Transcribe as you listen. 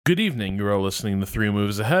Good evening, you are listening to Three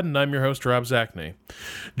Moves Ahead, and I'm your host, Rob Zachney.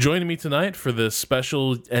 Joining me tonight for this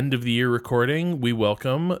special end-of-the-year recording, we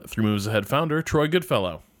welcome Three Moves Ahead founder, Troy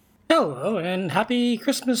Goodfellow. Hello, and happy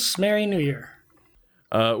Christmas, Merry New Year.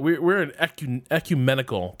 We're an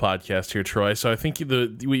ecumenical podcast here, Troy, so I think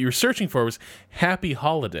what you were searching for was Happy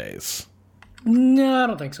Holidays. No, I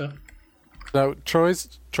don't think so. No,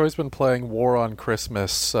 Troy's been playing War on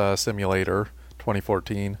Christmas Simulator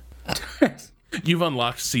 2014. You've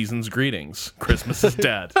unlocked Season's Greetings. Christmas is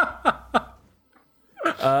dead.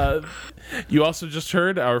 You also just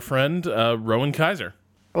heard our friend, Rowan Kaiser.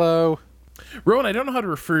 Hello. Rowan, I don't know how to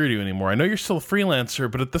refer to you anymore. I know you're still a freelancer,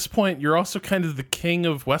 but at this point, you're also kind of the king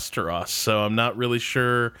of Westeros, so I'm not really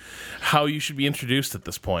sure how you should be introduced at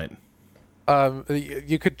this point.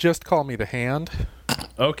 You could just call me the Hand.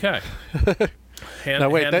 Okay. No,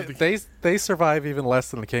 wait, they survive even less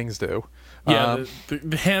than the Kings do. Yeah,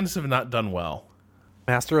 the Hands have not done well.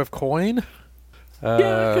 Master of Coin?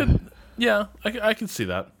 I can see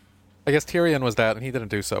that. I guess Tyrion was that, and he didn't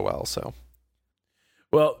do so well, so...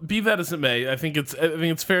 Well, be that as it may, I think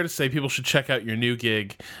it's fair to say people should check out your new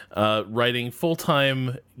gig, writing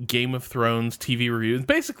full-time Game of Thrones TV reviews,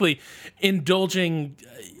 basically indulging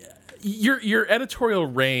your editorial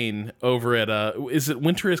reign over at is it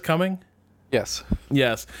Winter is Coming? Yes.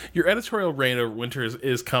 Yes. Your editorial reign over Winter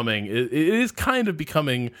is coming. It is kind of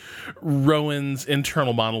becoming Rowan's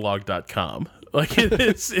internalmonologue.com. Like, it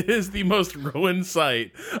is the most Rowan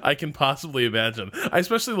site I can possibly imagine. I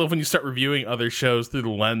especially love when you start reviewing other shows through the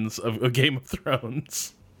lens of Game of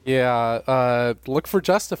Thrones. Yeah, look for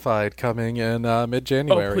Justified coming in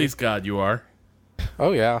mid-January. Oh, please, God, you are?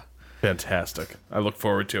 Oh, yeah. Fantastic. I look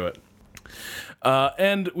forward to it.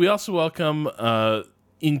 And we also welcome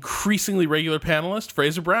increasingly regular panelist,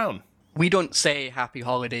 Fraser Brown. We don't say happy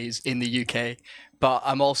holidays in the UK, but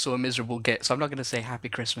I'm also a miserable git, so I'm not going to say happy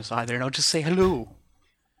Christmas either, and I'll just say hello.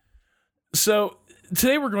 So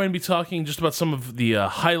today we're going to be talking just about some of the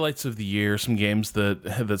highlights of the year, some games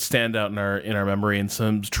that stand out in our memory, and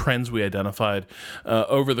some trends we identified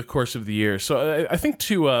over the course of the year. So I think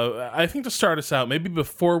to start us out, maybe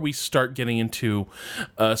before we start getting into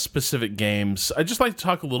specific games, I'd just like to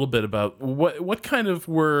talk a little bit about what kind of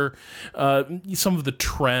were some of the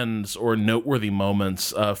trends or noteworthy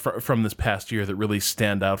moments from this past year that really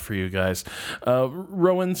stand out for you guys.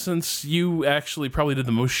 Rowan, since you actually probably did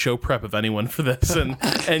the most show prep of anyone for this,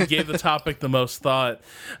 and gave the topic the most thought.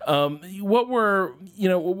 What were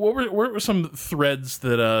some threads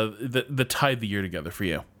that tied the year together for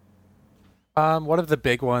you? One of the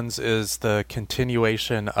big ones is the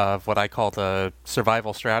continuation of what I call the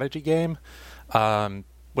survival strategy game,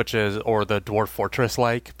 which is, or the Dwarf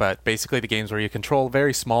Fortress-like, but basically the games where you control a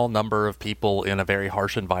very small number of people in a very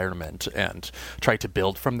harsh environment and try to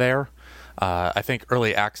build from there. I think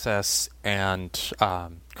early access and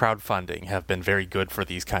crowdfunding have been very good for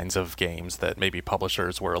these kinds of games that maybe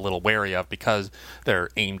publishers were a little wary of because they're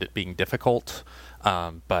aimed at being difficult.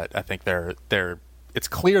 But I think it's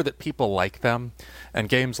clear that people like them. And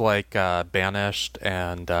games like Banished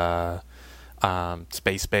and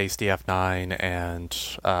Space Base DF9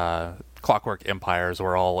 and Clockwork Empires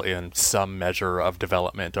were all in some measure of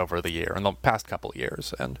development over the year, in the past couple of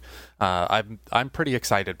years, and I'm pretty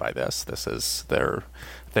excited by this. They're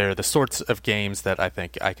the sorts of games that I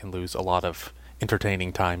think I can lose a lot of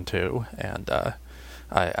entertaining time to, and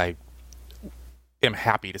I am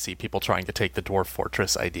happy to see people trying to take the Dwarf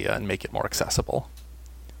Fortress idea and make it more accessible.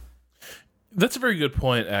 That's a very good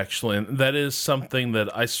point, actually, and that is something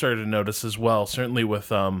that I started to notice as well. Certainly with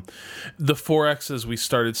the 4Xs we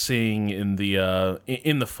started seeing in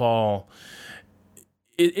the fall,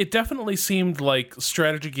 it definitely seemed like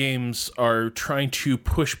strategy games are trying to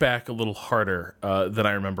push back a little harder than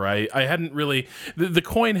I remember. I hadn't really the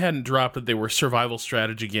coin hadn't dropped that they were survival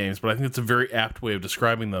strategy games, but I think it's a very apt way of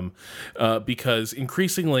describing them because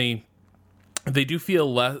increasingly they do feel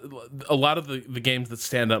a lot of the games that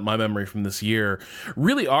stand out in my memory from this year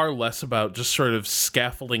really are less about just sort of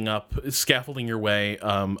scaffolding your way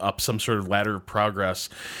up some sort of ladder of progress,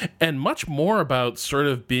 and much more about sort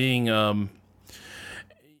of being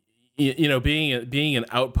being an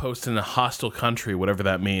outpost in a hostile country, whatever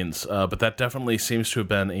that means. But that definitely seems to have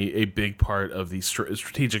been a big part of the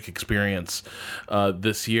strategic experience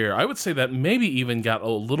this year. I would say that maybe even got a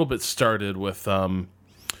little bit started with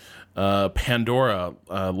Pandora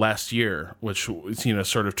last year, which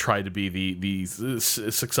sort of tried to be the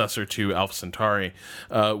successor to Alpha Centauri,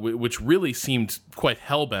 which really seemed quite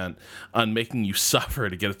hellbent on making you suffer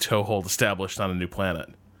to get a toehold established on a new planet.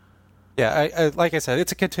 Yeah, I like I said,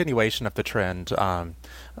 it's a continuation of the trend,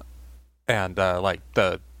 and like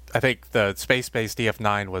the I think the space-based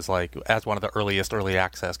DF9 was like as one of the earliest early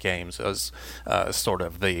access games as sort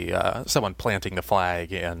of the someone planting the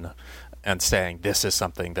flag and saying this is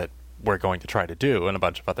something that we're going to try to do, and a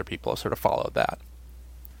bunch of other people have sort of followed that.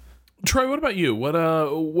 Troy, what about you? What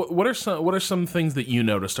are some things that you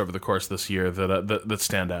noticed over the course of this year that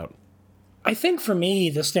stand out? I think for me,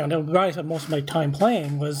 the standout, where I spent most of my time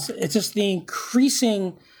playing, it's just the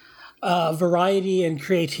increasing variety and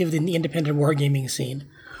creativity in the independent wargaming scene,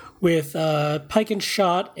 with Pike and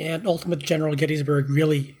Shot and Ultimate General Gettysburg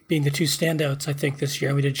really being the two standouts, I think, this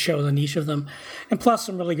year. We did shows on each of them. And plus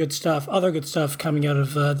some really good stuff, other good stuff coming out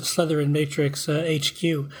of the Slytherin Matrix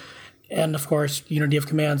HQ. And, of course, Unity of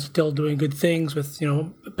Command still doing good things with,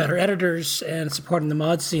 better editors and supporting the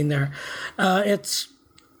mod scene there. It's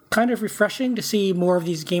kind of refreshing to see more of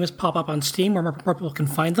these games pop up on Steam where more people can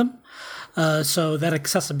find them. So that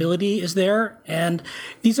accessibility is there. And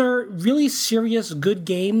these are really serious, good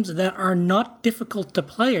games that are not difficult to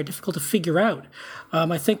play or difficult to figure out.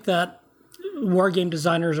 I think that wargame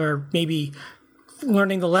designers are maybe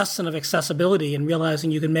learning the lesson of accessibility and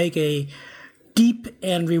realizing you can make a deep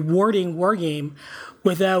and rewarding wargame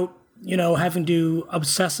without, having to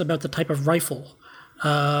obsess about the type of rifle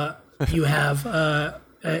you have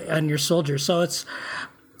on your soldiers. So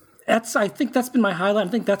I think that's been my highlight. I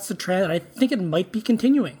think that's the trend. I think it might be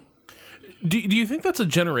continuing. Do you think that's a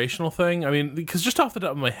generational thing? I mean, because just off the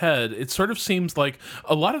top of my head, it sort of seems like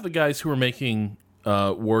a lot of the guys who were making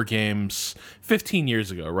war games 15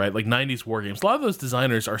 years ago, right? Like 90s war games. A lot of those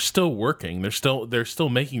designers are still working. They're still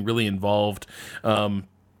making really involved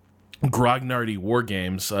grognardy war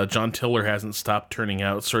games. John Tiller hasn't stopped turning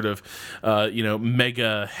out sort of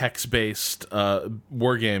mega hex based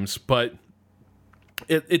war games, but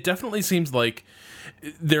it definitely seems like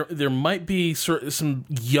there might be sort of some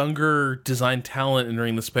younger design talent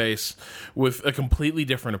entering the space with a completely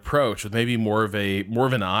different approach, with maybe more of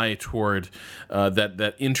an eye toward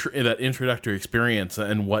that introductory experience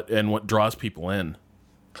and what draws people in.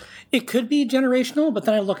 It could be generational, but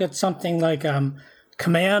then I look at something like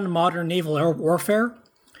Command Modern Naval Warfare,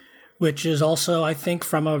 which is also, I think,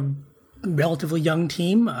 from a relatively young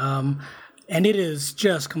team, and it is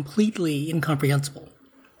just completely incomprehensible.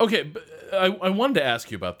 Okay, but I wanted to ask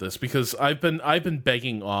you about this because I've been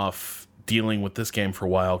begging off dealing with this game for a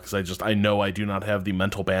while because I know I do not have the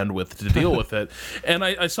mental bandwidth to deal with it. And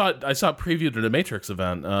I saw it previewed at a Matrix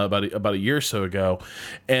event about a year or so ago,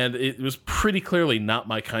 and it was pretty clearly not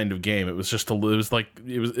my kind of game. It was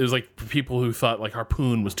like for people who thought like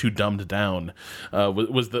Harpoon was too dumbed down.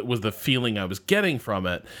 Was the feeling I was getting from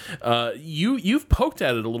it. You've poked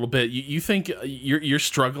at it a little bit. You think you're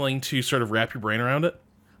struggling to sort of wrap your brain around it?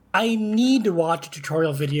 I need to watch a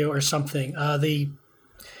tutorial video or something.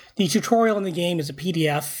 The tutorial in the game is a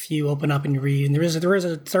PDF you open up and you read, and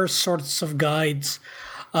there's sorts of guides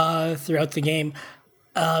throughout the game.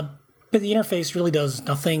 But the interface really does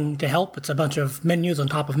nothing to help. It's a bunch of menus on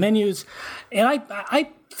top of menus. And I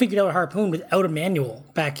figured out Harpoon without a manual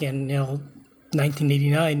back in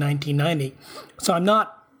 1989, 1990. So I'm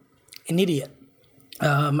not an idiot.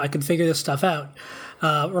 I could figure this stuff out.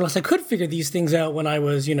 Or unless I could figure these things out when I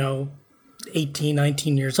was, 18,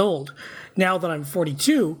 19 years old. Now that I'm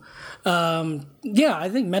 42, I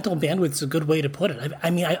think mental bandwidth is a good way to put it. I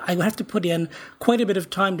mean, I have to put in quite a bit of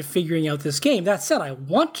time to figuring out this game. That said, I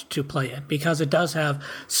want to play it because it does have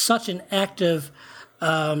such an active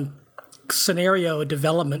scenario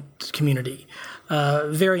development community,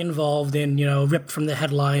 very involved in, ripped from the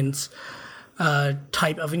headlines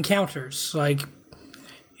type of encounters, like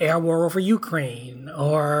air war over Ukraine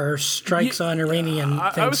or strikes on Iranian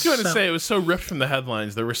things. I was going to say it was so ripped from the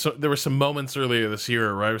headlines. There were some moments earlier this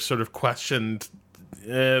year where I was sort of questioned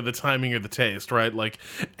the timing or the taste, right? Like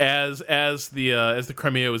as the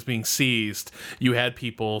Crimea was being seized, you had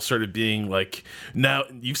people sort of being like, "Now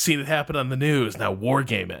you've seen it happen on the news. Now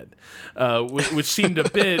wargame it," which seemed a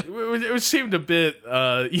bit,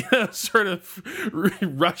 sort of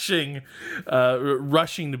rushing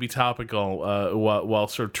to be topical while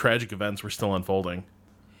sort of tragic events were still unfolding.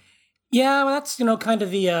 Yeah, well, that's kind of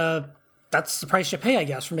the. That's the price you pay, I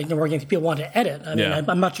guess, for making a war game that people want to edit. I mean,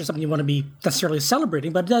 I'm not sure something you want to be necessarily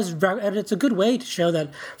celebrating, but it's a good way to show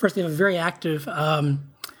that, first, they have a very active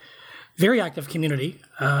community.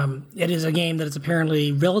 It is a game that is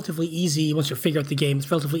apparently relatively easy, once you figure out the game, it's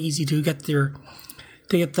relatively easy to get the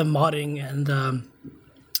modding and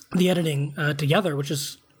the editing together, which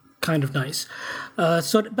is kind of nice. But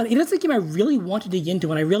it is a game I really want to dig into,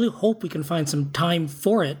 and I really hope we can find some time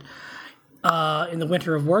for it in the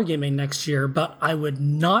winter of wargaming next year, but I would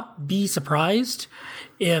not be surprised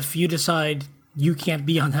if you decide you can't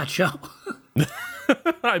be on that show.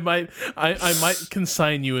 I might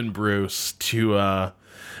consign you and Bruce to a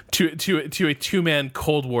 2-man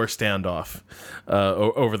Cold War standoff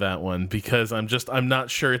over that one, because I'm not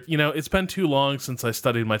sure. It's been too long since I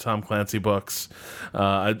studied my Tom Clancy books.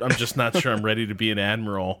 I'm just not sure I'm ready to be an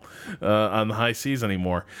admiral on the high seas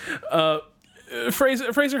anymore.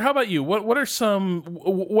 Fraser, how about you? What are some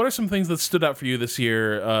things that stood out for you this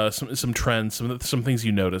year? Some trends, some things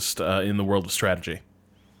you noticed in the world of strategy.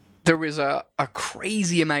 There was a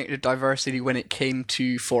crazy amount of diversity when it came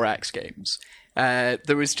to 4X games.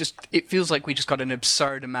 There was it feels like we just got an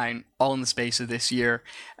absurd amount all in the space of this year.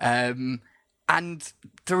 And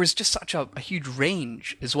there was just such a huge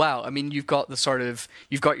range as well. I mean, you've got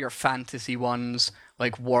your fantasy ones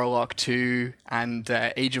like Warlock 2 and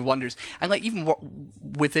Age of Wonders. And like even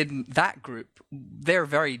within that group, they're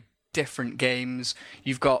very different games.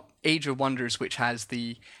 You've got Age of Wonders, which has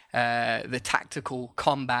the tactical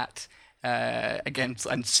combat against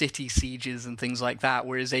and city sieges and things like that,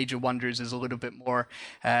 whereas Age of Wonders is a little bit more,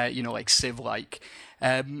 like Civ-like.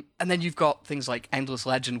 And then you've got things like Endless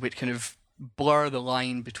Legend, which kind of blur the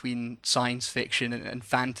line between science fiction and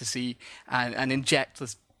fantasy, and inject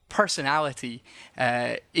this personality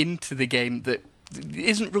into the game that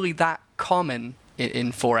isn't really that common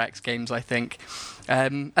in 4X games, I think.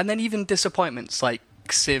 And then even disappointments like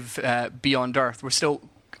Civ Beyond Earth were still,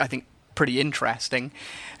 I think, pretty interesting.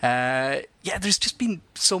 There's just been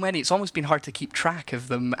so many. It's almost been hard to keep track of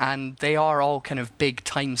them, and they are all kind of big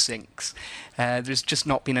time sinks. There's just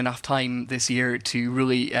not been enough time this year to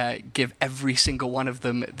really give every single one of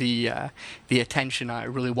them the attention I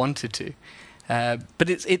really wanted to. But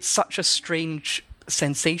it's such a strange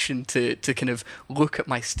sensation to kind of look at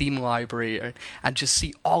my Steam library and just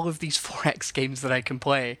see all of these 4X games that I can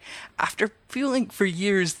play, after feeling for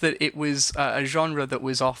years that it was a genre that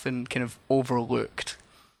was often kind of overlooked.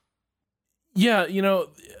 Yeah,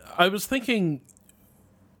 I was thinking,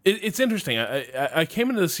 it's interesting. I came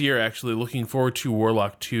into this year actually looking forward to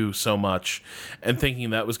Warlock 2 so much, and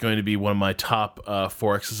thinking that was going to be one of my top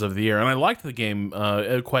 4Xs of the year. And I liked the game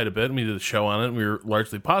quite a bit. We did a show on it, and we were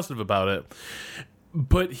largely positive about it.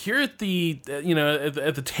 But here at the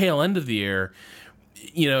at the tail end of the year,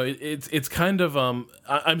 it's kind of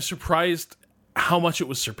I'm surprised how much it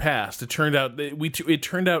was surpassed. It turned out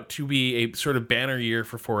to be a sort of banner year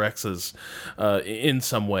for 4Xs in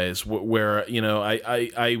some ways, where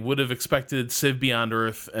I would have expected Civ Beyond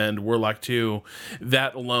Earth and Warlock 2.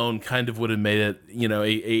 That alone kind of would have made it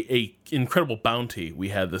a incredible bounty we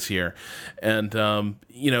had this year, and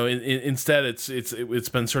instead it's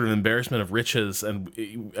been sort of an embarrassment of riches.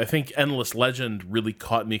 And I think Endless Legend really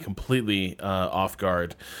caught me completely off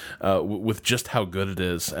guard with just how good it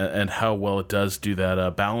is, and how well it does do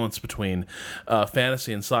that balance between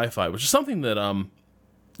fantasy and sci-fi, which is something that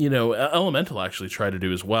Elemental actually tried to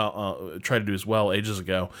do as well ages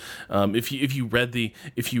ago. If you read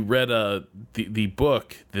the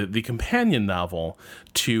book, the companion novel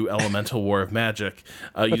to Elemental War of Magic,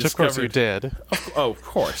 which of course you did. Of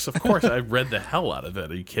course, I read the hell out of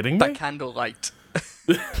it. Are you kidding me? By candlelight.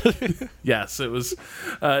 Yes, it was.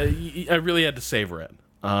 I really had to savor it.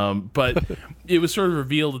 But it was sort of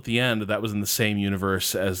revealed at the end that was in the same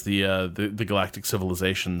universe as the Galactic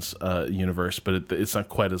Civilizations universe, but it's not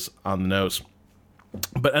quite as on the nose.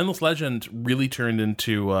 But Endless Legend really turned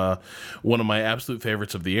into one of my absolute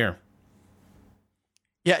favorites of the year.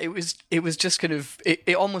 Yeah, it was just kind of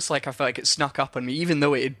it almost like I felt like it snuck up on me, even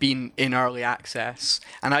though it had been in early access.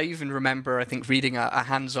 And I even remember, I think, reading a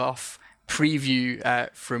hands-off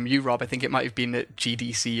preview from you, Rob. I think it might have been at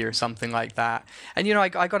GDC or something like that. And I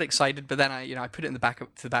got excited, but then I put it in the back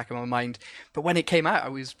of my mind. But when it came out, I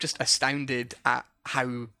was just astounded at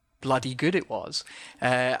how bloody good it was.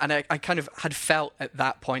 And I kind of had felt at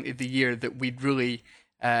that point of the year that we'd really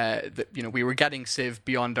we were getting Civ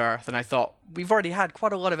Beyond Earth, and I thought, we've already had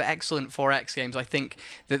quite a lot of excellent 4X games. I think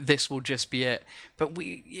that this will just be it. But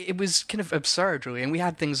it was kind of absurd, really. And we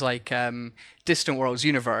had things like Distant Worlds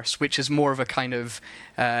Universe, which is more of a kind of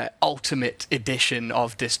ultimate edition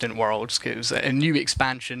of Distant Worlds, because it was a new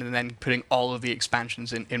expansion and then putting all of the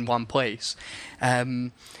expansions in one place.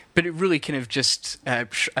 But it really kind of just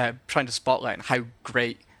trying to spotlight how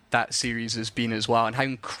great that series has been as well, and how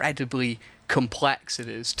incredibly complex it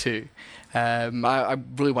is too. I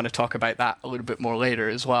really want to talk about that a little bit more later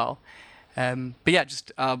as well. But yeah,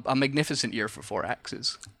 just a magnificent year for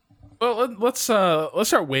 4Xs. Well, let's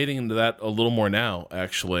start wading into that a little more now.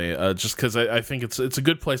 Actually, just because I think it's a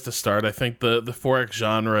good place to start. I think the 4X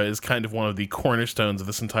genre is kind of one of the cornerstones of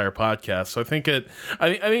this entire podcast. So I think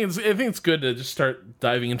it's good to just start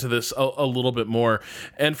diving into this a little bit more.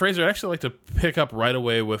 And Fraser, I'd actually like to pick up right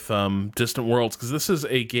away with Distant Worlds, because this is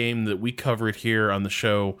a game that we covered here on the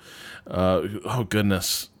show. Oh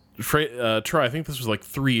goodness. Troy, I think this was like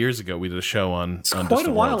 3 years ago. We did a show on quite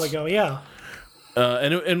a while ago, yeah.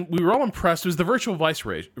 And we were all impressed. It was the Virtual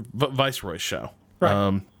Viceroy show.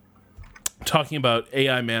 Right. Talking about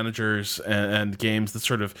AI managers and games that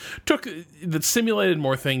sort of that simulated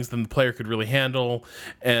more things than the player could really handle,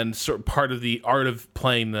 and sort of part of the art of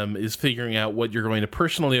playing them is figuring out what you're going to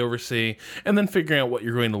personally oversee, and then figuring out what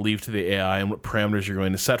you're going to leave to the AI and what parameters you're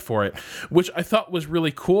going to set for it, which I thought was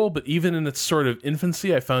really cool. But even in its sort of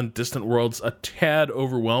infancy, I found Distant Worlds a tad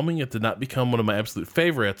overwhelming. It did not become one of my absolute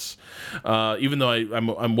favorites, even though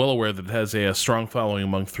I'm well aware that it has a strong following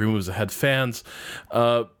among Three Moves Ahead fans.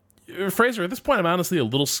 Fraser, at this point, I'm honestly a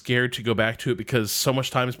little scared to go back to it because so much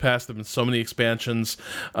time has passed. There have been so many expansions,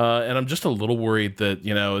 and I'm just a little worried that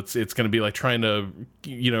it's going to be like trying to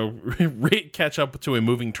catch up to a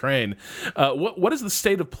moving train. What is the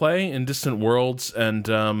state of play in Distant Worlds, and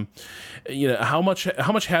how much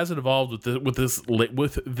has it evolved with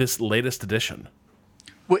this latest edition?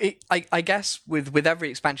 Well, I guess with every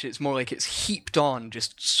expansion, it's more like it's heaped on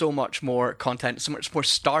just so much more content, so much more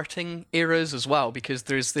starting eras as well, because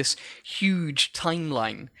there's this huge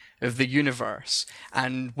timeline of the universe,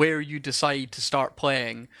 and where you decide to start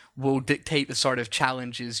playing will dictate the sort of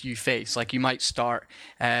challenges you face. Like, you might start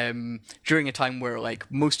during a time where like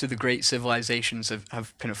most of the great civilizations have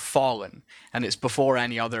kind of fallen, and it's before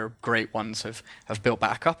any other great ones have built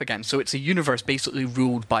back up again. So it's a universe basically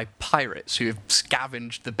ruled by pirates who have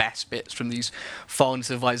scavenged the best bits from these fallen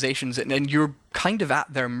civilizations, and you're kind of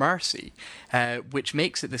at their mercy, which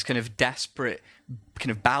makes it this kind of desperate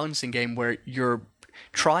kind of balancing game where you're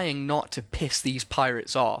trying not to piss these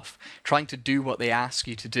pirates off, trying to do what they ask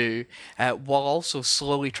you to do, while also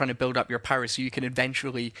slowly trying to build up your power so you can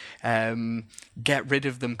eventually get rid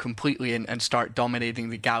of them completely and start dominating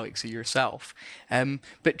the galaxy yourself.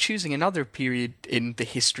 But choosing another period in the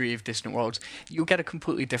history of Distant Worlds, you'll get a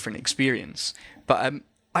completely different experience. But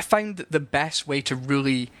I found that the best way to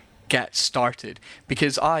really get started,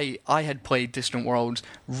 because I had played Distant Worlds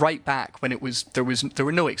right back when there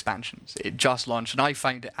were no expansions. It just launched, and I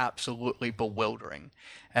found it absolutely bewildering.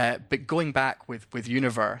 But going back with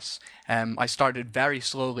Universe, I started very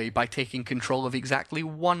slowly by taking control of exactly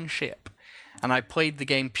one ship. And I played the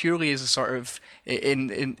game purely as a sort of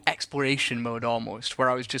in exploration mode almost, where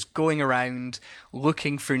I was just going around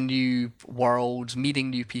looking for new worlds, meeting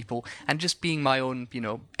new people, and just being my own,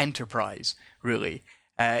 enterprise, really.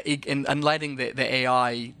 And letting the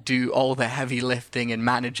AI do all the heavy lifting and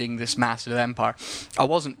managing this massive empire. I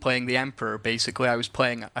wasn't playing the Emperor, basically. I was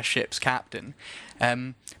playing a ship's captain.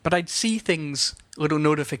 But I'd see things, little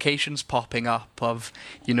notifications popping up of,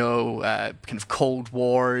 kind of Cold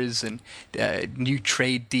Wars and new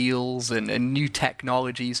trade deals and new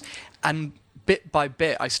technologies. And bit by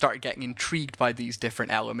bit, I started getting intrigued by these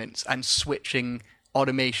different elements and switching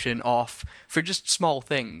automation off for just small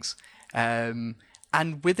things.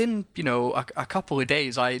 And within, a couple of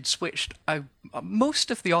days, I had switched most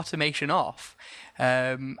of the automation off.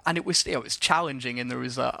 And it was challenging, and there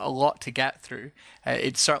was a lot to get through.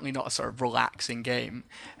 It's certainly not a sort of relaxing game.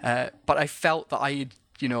 But I felt that I had,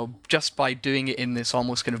 just by doing it in this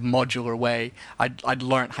almost kind of modular way, I'd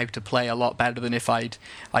learned how to play a lot better than if I'd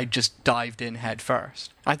just dived in head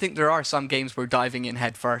first. I think there are some games where diving in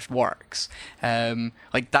head first works.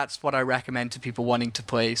 Like, that's what I recommend to people wanting to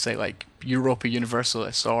play, say, like Europa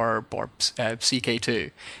Universalis or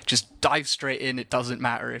CK2. Just dive straight in. It doesn't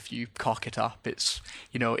matter if you cock it up. It's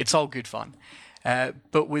all good fun.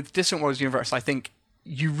 But with Distant Worlds Universe, I think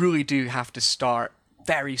you really do have to start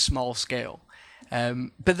very small scale.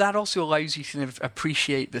 But that also allows you to kind of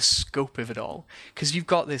appreciate the scope of it all, because you've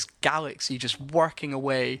got this galaxy just working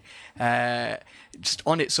away just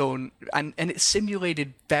on its own, and it's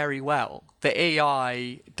simulated very well. The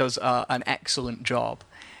AI does an excellent job.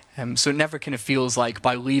 So it never kind of feels like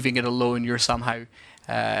by leaving it alone you're somehow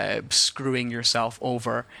screwing yourself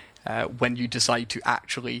over when you decide to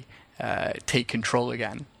actually take control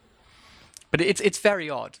again. But it's very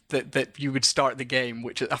odd that you would start the game,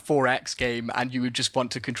 which is a 4X game, and you would just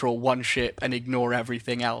want to control one ship and ignore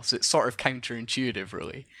everything else. It's sort of counterintuitive,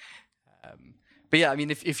 really. But yeah, I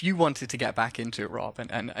mean, if you wanted to get back into it, Rob,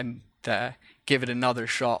 and give it another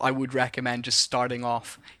shot, I would recommend just starting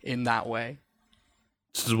off in that way.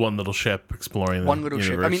 This is one little ship exploring the one little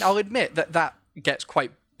universe. ship. I mean, I'll admit that gets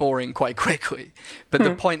quite boring quite quickly. But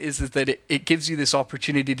the point is that it gives you this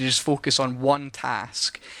opportunity to just focus on one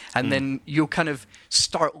task, and then you'll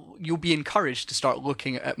be encouraged to start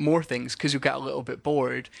looking at more things because you'll get a little bit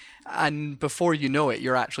bored. And before you know it,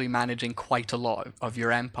 you're actually managing quite a lot of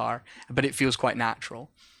your empire, but it feels quite natural.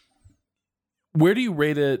 Where do you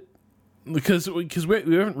rate it? Because we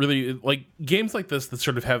haven't really, like, games like this that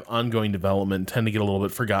sort of have ongoing development tend to get a little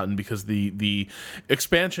bit forgotten because the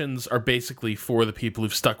expansions are basically for the people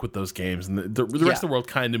who've stuck with those games, and the rest of the world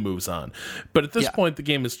kind of moves on. But at this point, the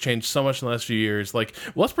game has changed so much in the last few years. Like,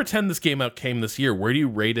 let's pretend this game came this year. Where do you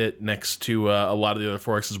rate it next to a lot of the other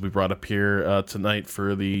 4Xs we brought up here tonight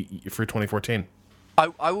for 2014?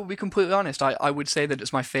 I will be completely honest. I would say that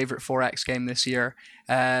it's my favorite 4X game this year.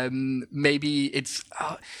 Maybe it's...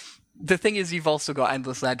 the thing is, you've also got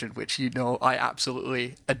Endless Legend, which I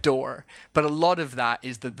absolutely adore. But a lot of that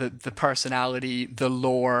is the personality, the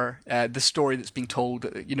lore, the story that's being told,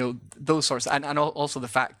 those sorts. And also the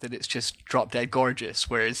fact that it's just drop dead gorgeous,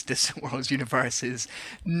 whereas Distant Worlds universe is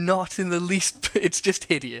not in the least. It's just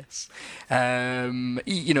hideous. From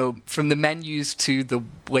the menus to the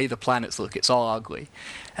way the planets look, it's all ugly.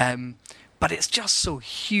 But it's just so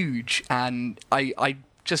huge, and I'm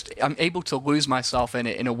able to lose myself in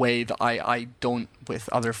it in a way that I don't with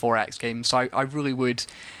other 4X games. So I really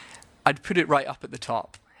I'd put it right up at the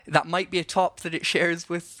top. That might be a top that it shares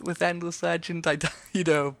with Endless Legend, but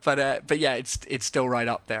yeah, it's still right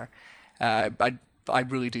up there. I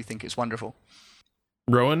really do think it's wonderful.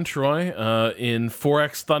 Rowan, Troy, in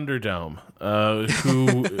 4X Thunderdome,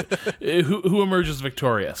 who emerges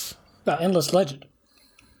victorious? Endless Legend.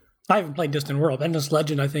 I haven't played Distant World. Endless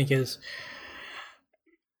Legend, I think,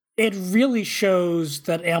 it really shows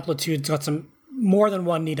that Amplitude's got some more than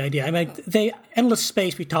one neat idea. I mean, Endless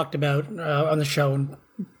Space we talked about on the show, and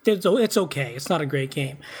it's okay. It's not a great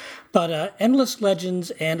game. But Endless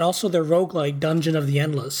Legends and also their roguelike Dungeon of the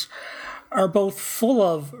Endless are both full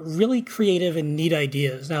of really creative and neat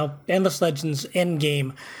ideas. Now, Endless Legends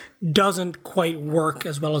endgame doesn't quite work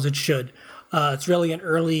as well as it should. It's really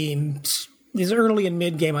these early and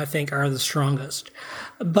mid game, I think, are the strongest.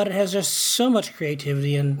 But it has just so much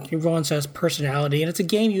creativity, and everyone says personality, and it's a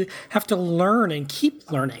game you have to learn and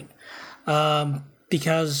keep learning.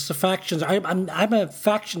 Because the factions, I'm a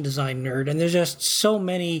faction design nerd, and there's just so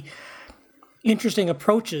many interesting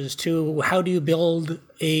approaches to how do you build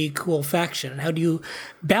a cool faction, and how do you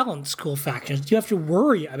balance cool factions. You have to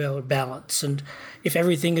worry about balance, and if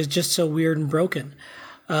everything is just so weird and broken.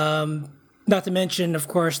 Not to mention, of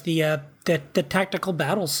course, the tactical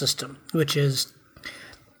battle system, which is,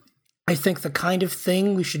 I think, the kind of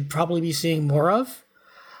thing we should probably be seeing more of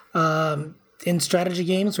in strategy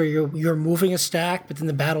games, where you're moving a stack, but then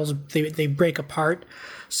the battles they break apart,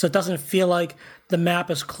 so it doesn't feel like the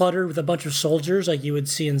map is cluttered with a bunch of soldiers like you would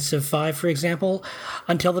see in Civ 5, for example,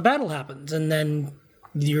 until the battle happens, and then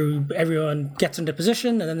everyone gets into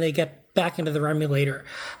position, and then they get back into their army later.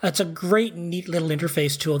 It's a great, neat little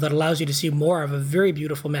interface tool that allows you to see more of a very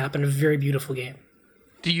beautiful map and a very beautiful game.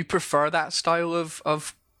 Do you prefer that style of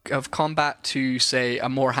combat to, say, a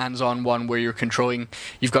more hands-on one where you've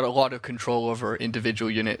got a lot of control over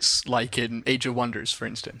individual units, like in Age of Wonders, for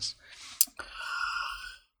instance?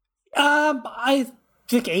 I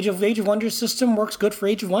think Age of Wonders system works good for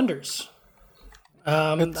Age of Wonders.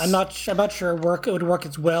 I'm not sure it would work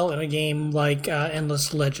as well in a game like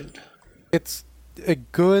Endless Legend. It's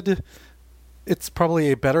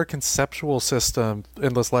probably a better conceptual system,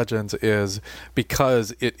 Endless Legends is,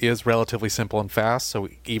 because it is relatively simple and fast. So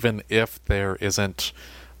even if there's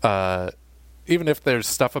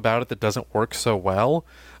stuff about it that doesn't work so well,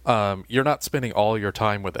 you're not spending all your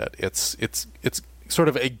time with it. It's sort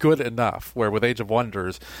of a good enough, where with Age of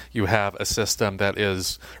Wonders you have a system that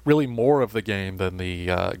is really more of the game than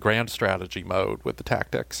the grand strategy mode with the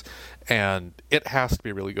tactics, and it has to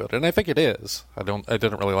be really good, and I think it is. I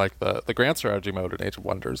didn't really like the grand strategy mode in Age of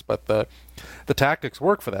Wonders, but the tactics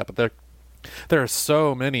work for that. But there are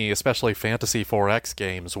so many, especially Fantasy 4X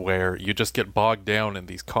games, where you just get bogged down in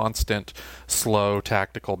these constant slow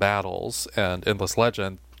tactical battles, and Endless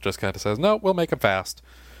Legend just kind of says, no, we'll make them fast.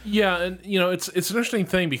 Yeah, and it's an interesting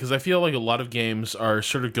thing, because I feel like a lot of games are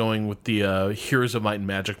sort of going with the Heroes of Might and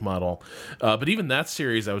Magic model, but even that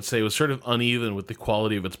series, I would say, was sort of uneven with the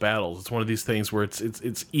quality of its battles. It's one of these things where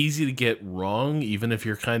it's easy to get wrong, even if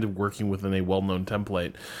you're kind of working within a well-known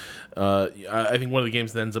template. I think one of the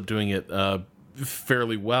games that ends up doing it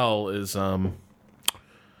fairly well is oh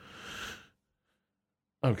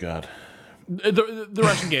god. The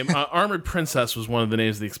Russian game, Armored Princess, was one of the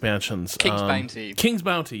names of the expansions. King's Bounty. King's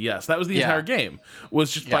Bounty, yes. That was the entire game,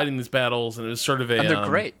 was just fighting these battles, and it was sort of a... And they're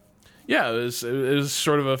great. Yeah, it was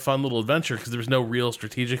sort of a fun little adventure because there was no real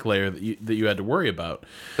strategic layer that you had to worry about.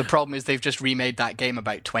 The problem is they've just remade that game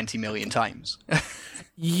about 20 million times.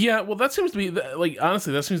 Yeah, well, that seems to be like,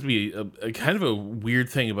 honestly, that seems to be a kind of a weird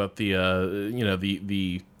thing about the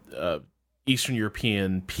the Eastern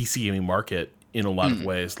European PC gaming market in a lot of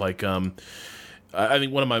ways. Like, I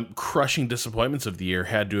think one of my crushing disappointments of the year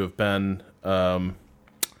had to have been.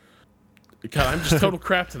 God, I'm just total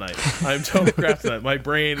crap tonight. I'm total crap tonight. My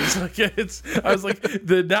brain is like, I was like,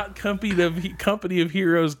 the not company of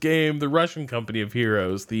Heroes game, the Russian Company of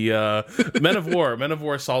Heroes, the Men of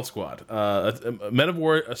War Assault Squad, Men of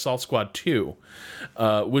War Assault Squad 2,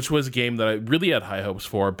 which was a game that I really had high hopes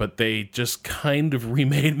for, but they just kind of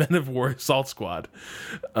remade Men of War Assault Squad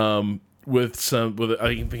with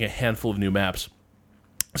I think a handful of new maps.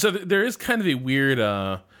 So there is kind of a weird.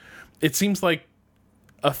 It seems like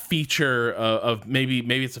a feature of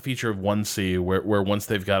maybe it's a feature of 1C where once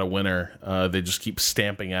they've got a winner, they just keep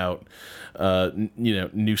stamping out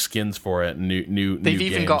new skins for it, new they've new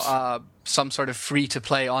even games. got some sort of free to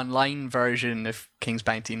play online version of King's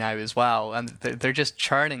Bounty now as well, and they're just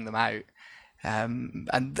churning them out. And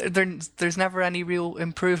there's never any real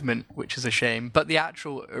improvement, which is a shame. But the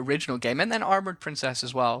actual original game, and then Armored Princess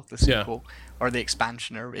as well, the sequel or the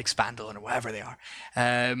expansion or expandal or whatever they are,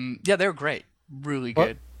 they're great. Really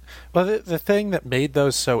good. Well, the thing that made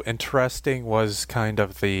those so interesting was kind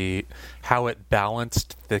of how it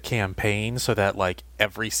balanced the campaign, so that like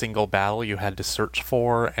every single battle you had to search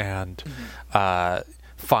for and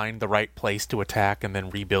find the right place to attack and then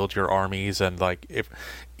rebuild your armies, and like if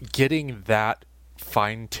getting that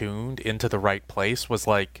fine-tuned into the right place was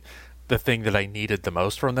like the thing that I needed the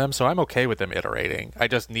most from them. So I'm okay with them iterating. I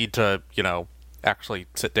just need to, actually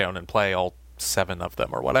sit down and play all 7 of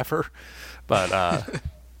them or whatever. But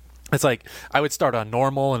it's like I would start on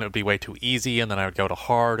normal and it would be way too easy, and then I would go to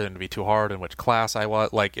hard and it would be too hard, and which class I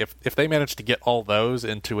want. Like if they managed to get all those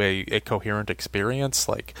into a coherent experience,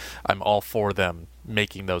 like I'm all for them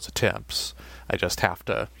making those attempts. I just have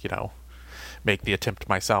to, make the attempt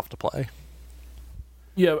myself to play.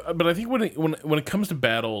 Yeah, but I think when it comes to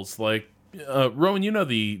battles, like Rowan,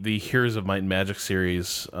 the Heroes of Might and Magic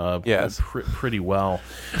series, yes, pretty well.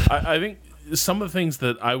 I think some of the things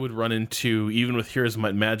that I would run into, even with Heroes of Might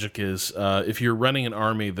and Magic, is if you're running an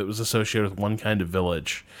army that was associated with one kind of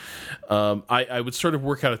village, I would sort of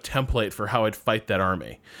work out a template for how I'd fight that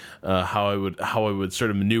army, how I would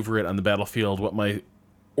sort of maneuver it on the battlefield, what my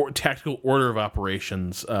tactical order of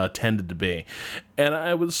operations tended to be, and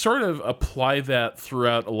I would sort of apply that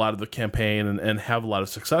throughout a lot of the campaign and have a lot of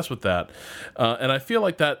success with that, and I feel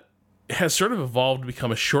like that has sort of evolved to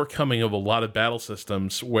become a shortcoming of a lot of battle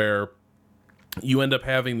systems where you end up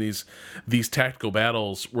having these tactical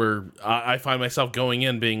battles where I find myself going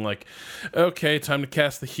in being like, okay, time to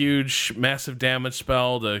cast the huge, massive damage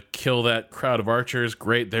spell to kill that crowd of archers.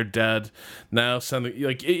 Great, they're dead. Now something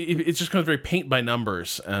like it just becomes very paint by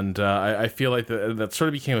numbers, and I feel like that sort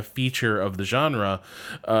of became a feature of the genre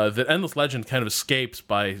that Endless Legend kind of escapes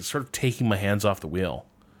by sort of taking my hands off the wheel.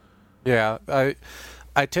 Yeah,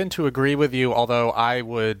 I tend to agree with you, although I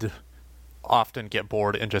would often get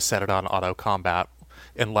bored and just set it on auto combat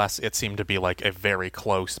unless it seemed to be like a very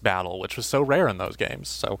close battle, which was so rare in those games.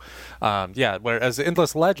 So whereas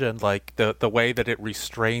Endless Legend, like the way that it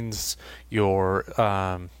restrains your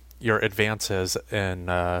advances in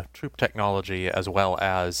troop technology as well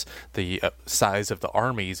as the size of the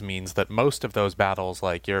armies means that most of those battles,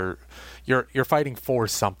 like you're fighting for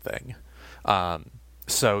something.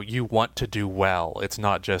 So you want to do well. It's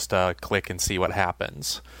not just click and see what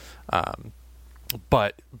happens.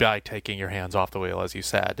 But by taking your hands off the wheel, as you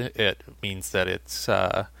said, it means that it's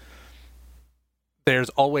there's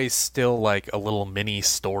always still like a little mini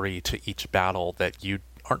story to each battle that you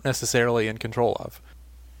aren't necessarily in control of.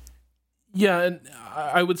 Yeah, and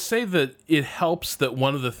I would say that it helps that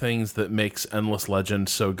one of the things that makes Endless Legend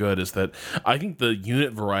so good is that I think the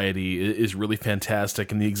unit variety is really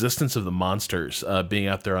fantastic, and the existence of the monsters being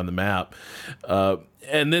out there on the map.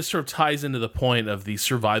 And this sort of ties into the point of the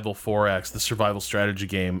Survival 4X, the survival strategy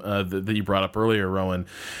game that you brought up earlier, Rowan.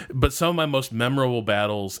 But some of my most memorable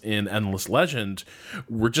battles in Endless Legend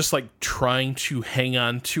were just like trying to hang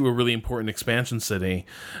on to a really important expansion city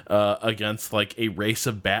against like a race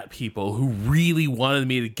of bat people who really wanted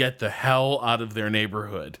me to get the hell out of their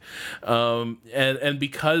neighborhood. And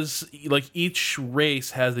because like each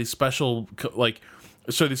race has these special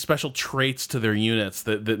these special traits to their units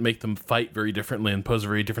that make them fight very differently and pose a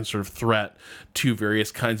very different sort of threat to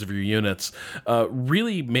various kinds of your units,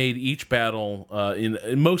 really made each battle, in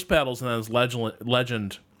most battles in Endless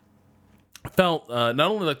Legend, felt not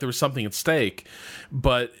only like there was something at stake,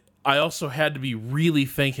 but I also had to be really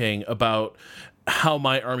thinking about how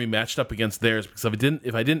my army matched up against theirs, because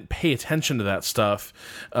if I didn't pay attention to that stuff,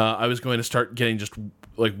 I was going to start getting just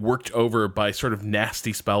like worked over by sort of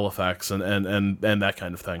nasty spell effects and that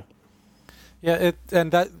kind of thing. Yeah,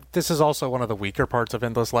 this is also one of the weaker parts of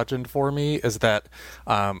Endless Legend for me, is that,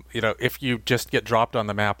 if you just get dropped on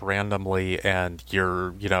the map randomly and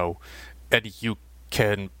and you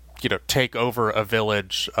can, take over a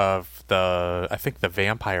village of I think the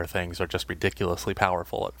vampire things are just ridiculously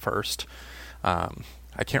powerful at first.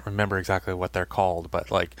 I can't remember exactly what they're called,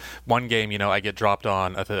 but like one game, I get dropped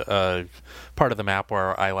on a part of the map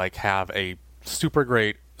where I like have a super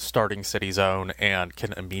great starting city zone and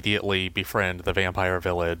can immediately befriend the vampire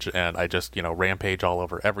village, and I just rampage all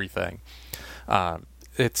over everything.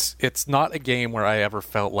 It's not a game where I ever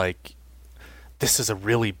felt like this is a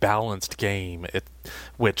really balanced game,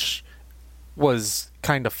 which was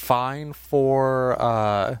kind of fine for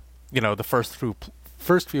the first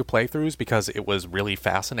few playthroughs, because it was really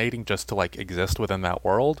fascinating just to like exist within that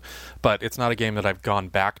world, but it's not a game that I've gone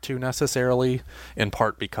back to necessarily, in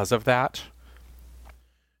part because of that.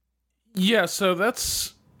 Yeah, so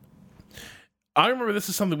I remember this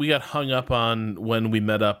is something we got hung up on when we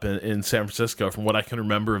met up in San Francisco, from what I can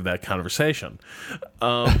remember of that conversation.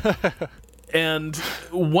 And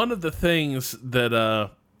one of the things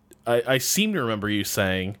that I seem to remember you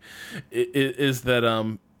saying is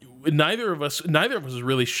that neither of us was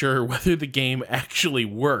really sure whether the game actually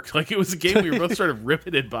worked. Like, it was a game we were both sort of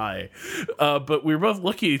riveted by, but we were both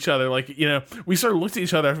looking at each other like, we sort of looked at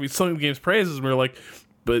each other after we sung the game's praises, and we were like,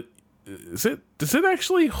 but does it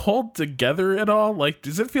actually hold together at all? Like,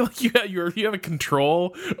 does it feel like you have a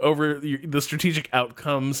control over the strategic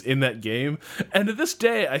outcomes in that game? And to this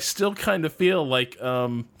day, I still kind of feel like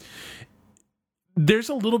there's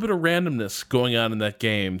a little bit of randomness going on in that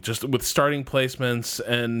game, just with starting placements,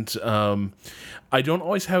 and I don't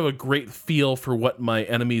always have a great feel for what my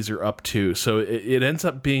enemies are up to, so it ends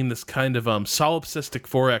up being this kind of solipsistic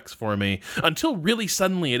 4X for me, until really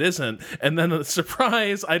suddenly it isn't, and then a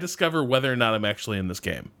surprise, I discover whether or not I'm actually in this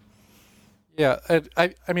game. Yeah,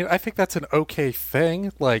 I mean, I think that's an okay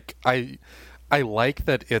thing. Like, I like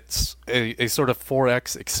that it's a sort of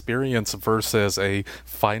 4X experience versus a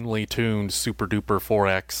finely tuned super duper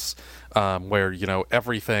 4X, where,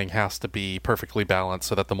 everything has to be perfectly balanced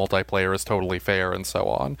so that the multiplayer is totally fair and so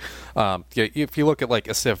on. If you look at like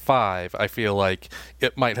a Civ 5, I feel like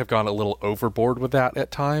it might have gone a little overboard with that at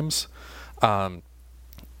times.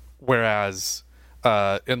 Whereas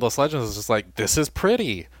Endless Legends is just like, this is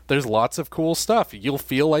pretty. There's lots of cool stuff. You'll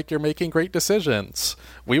feel like you're making great decisions.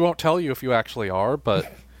 We won't tell you if you actually are,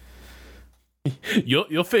 but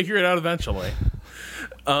you'll figure it out eventually.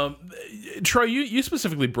 Troy, you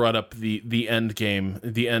specifically brought up the end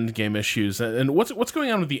game issues, and what's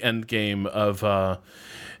going on with the end game of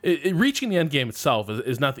reaching the end game itself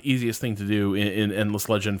is not the easiest thing to do in Endless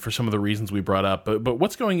Legend, for some of the reasons we brought up. But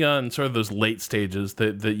what's going on in sort of those late stages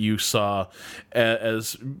that you saw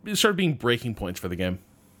as sort of being breaking points for the game?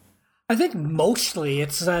 I think mostly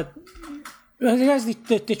it's that it has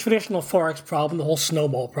the traditional 4X problem, the whole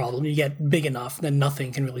snowball problem. You get big enough, then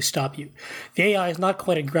nothing can really stop you. The AI is not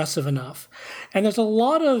quite aggressive enough. And there's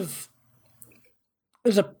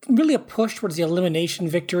really a push towards the elimination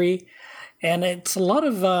victory. And it's a lot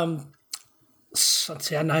of, let's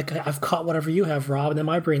see, I've caught whatever you have, Rob, and then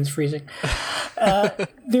my brain's freezing.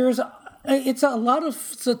 It's a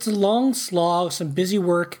long slog, some busy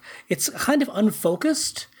work. It's kind of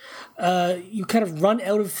unfocused. You kind of run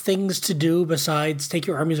out of things to do besides take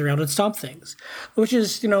your armies around and stomp things, which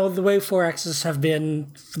is, the way 4Xs have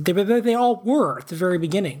been, they all were at the very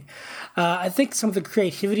beginning. I think some of the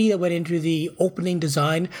creativity that went into the opening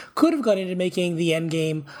design could have gone into making the end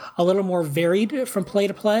game a little more varied from play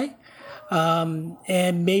to play,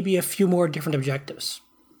 and maybe a few more different objectives.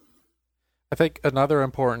 I think another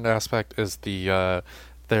important aspect is their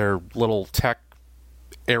little tech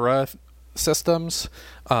era systems.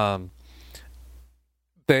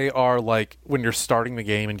 They are like, when you're starting the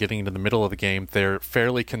game and getting into the middle of the game, they're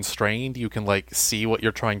fairly constrained. You can like see what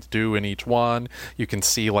you're trying to do in each one. You can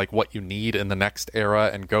see like what you need in the next era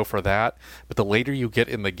and go for that. But the later you get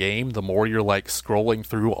in the game, the more you're like scrolling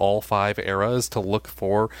through all 5 eras to look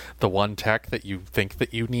for the one tech that you think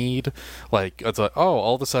that you need. Like, it's like, oh,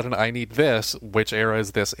 all of a sudden I need this. Which era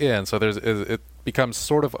is this in? So it becomes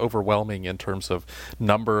sort of overwhelming in terms of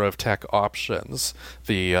number of tech options.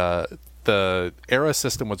 The era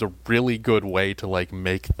system was a really good way to like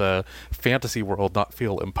make the fantasy world not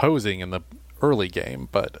feel imposing in the early game,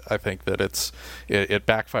 but I think that it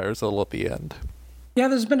backfires a little at the end. Yeah,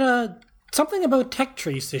 there's been a something about tech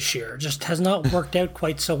trees this year just has not worked out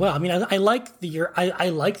quite so well. I mean, I like I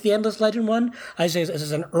like the Endless Legend one as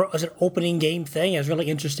an opening game thing. It's really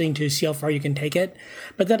interesting to see how far you can take it,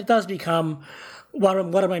 but then it does become what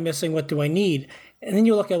am I missing? What do I need? And then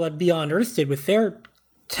you look at what Beyond Earth did with their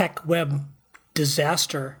tech web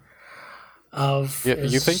disaster.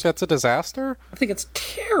 You think that's a disaster? I think it's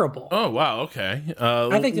terrible. Oh wow, okay.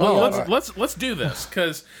 I think let's do this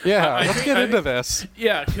because let's get into this.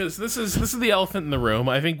 Yeah, because this is the elephant in the room.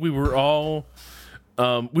 I think we were all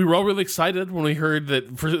really excited when we heard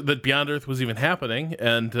that Beyond Earth was even happening,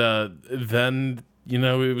 and then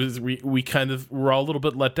it was we kind of were all a little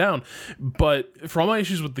bit let down. But for all my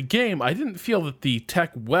issues with the game, I didn't feel that the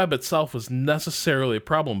tech web itself was necessarily a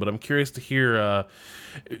problem. But I'm curious to hear.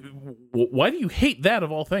 Why do you hate that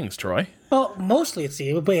of all things, Troy? Well, mostly it's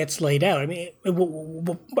the way it's laid out. I mean, the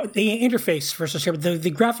interface versus the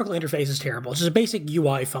graphical interface is terrible. It's just a basic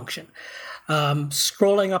UI function.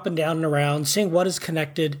 Scrolling up and down and around, seeing what is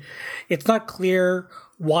connected. It's not clear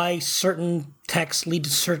why certain texts lead to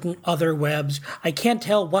certain other webs. I can't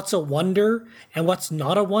tell what's a wonder and what's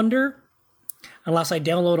not a wonder unless I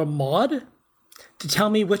download a mod to tell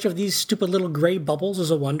me which of these stupid little gray bubbles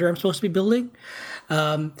is a wonder I'm supposed to be building.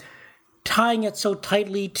 Tying it so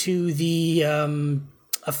tightly to the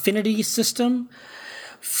affinity system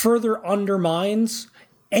further undermines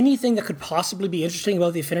anything that could possibly be interesting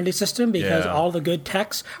about the affinity system because all the good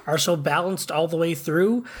texts are so balanced all the way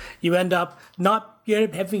through. You end up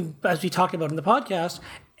having, as we talked about in the podcast,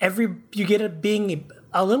 you get it being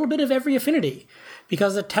a little bit of every affinity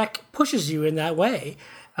because the tech pushes you in that way.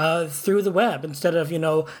 Through the web instead of,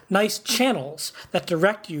 nice channels that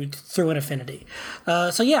direct you through an affinity.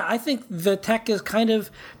 I think the tech web's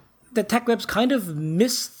kind of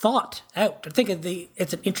misthought out. I think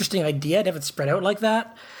it's an interesting idea to have it spread out like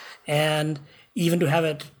that and even to have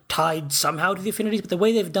it tied somehow to the affinities. But the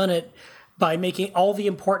way they've done it by making all the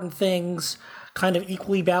important things kind of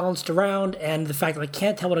equally balanced around and the fact that I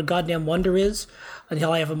can't tell what a goddamn wonder is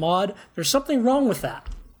until I have a mod, there's something wrong with that.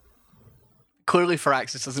 Clearly,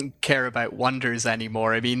 Firaxis doesn't care about wonders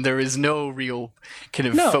anymore. I mean, there is no real kind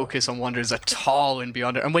of focus on wonders at all in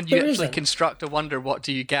Beyond Earth. And when you actually construct a wonder, what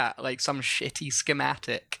do you get? Like some shitty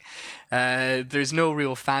schematic. There's no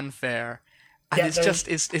real fanfare. And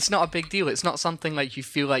it's not a big deal. It's not something like you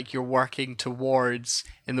feel like you're working towards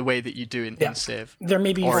in the way that you do in Civ. There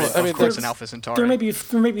may be, in Alpha Centauri. There may be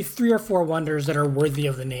 3 or 4 wonders that are worthy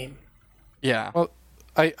of the name. Yeah. Well,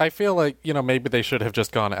 I feel like, maybe they should have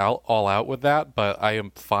just gone all out with that, but I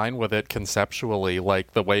am fine with it conceptually.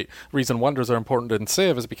 Like, the reason wonders are important in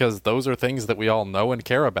Civ is because those are things that we all know and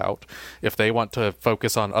care about. If they want to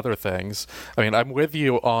focus on other things, I mean, I'm with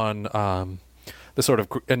you on the sort of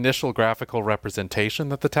initial graphical representation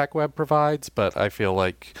that the tech web provides, but I feel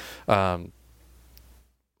like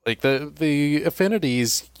the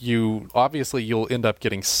affinities, you'll end up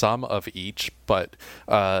getting some of each, but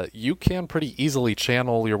you can pretty easily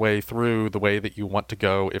channel your way through the way that you want to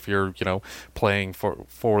go if you're playing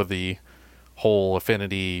for the whole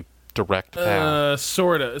affinity direct path.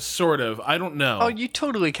 Sort of. I don't know. Oh, you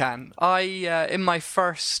totally can. I in my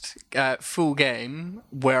first full game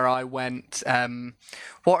where I went,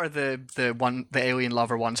 what are the Alien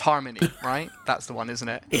Lover ones? Harmony, right? That's the one, isn't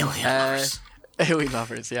it? Alien Lovers. Alien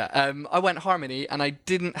Lovers, yeah. I went Harmony, and I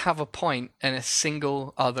didn't have a point in a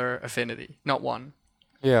single other affinity. Not one.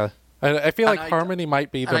 Yeah. I feel like Harmony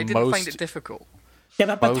might be the most... And I didn't find it difficult.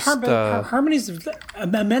 Yeah, but Harmony's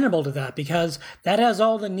amenable to that because that has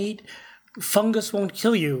all the neat fungus won't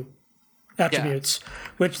kill you attributes,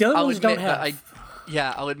 which the other ones don't have.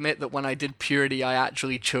 I'll admit that when I did Purity, I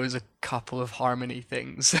actually chose a couple of Harmony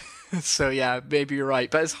things. So yeah, maybe you're right.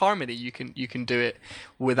 But as Harmony, you can do it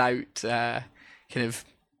without kind of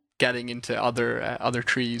getting into other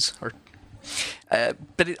trees.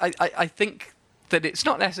 But I think that it's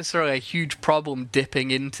not necessarily a huge problem dipping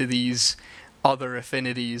into these other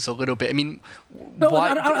affinities a little bit. I mean,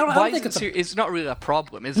 why it's not really a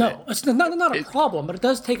problem, is it? No, it's not a problem, but it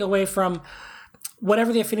does take away from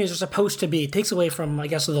whatever the affinities are supposed to be. It takes away from, I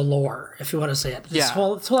guess, the lore, if you want to say it. This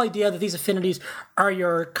whole idea that these affinities are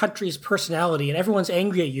your country's personality, and everyone's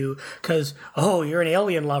angry at you because, oh, you're an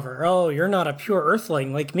alien lover. Oh, you're not a pure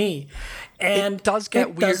earthling like me. And it does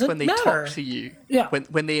get weird when they talk to you. Yeah.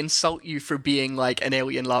 When they insult you for being like an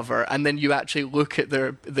alien lover, and then you actually look at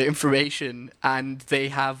the information and they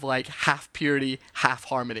have like half purity, half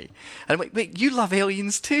harmony. And I'm like, wait, you love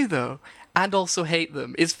aliens too, though, and also hate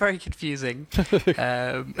them. It's very confusing.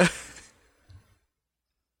 Yeah,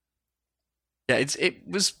 it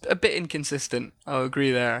was a bit inconsistent. I'll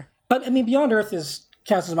agree there. But I mean, Beyond Earth is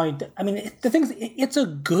counts as my. I mean, the thing is, it's a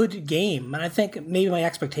good game, and I think maybe my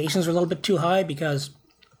expectations are a little bit too high because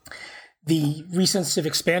the recent Civ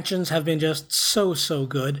expansions have been just so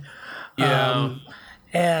good. Yeah.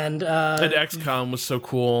 And XCOM was so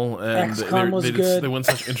cool, and XCOM was good. They went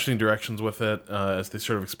such interesting directions with it as they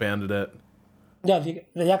sort of expanded it. Yeah,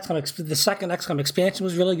 the second XCOM expansion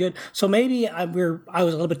was really good. So maybe I was a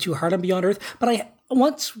little bit too hard on Beyond Earth, but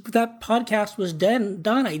once that podcast was done,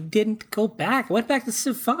 I didn't go back. I went back to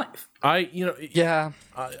Civ 5. I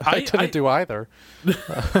didn't do either.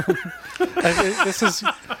 This is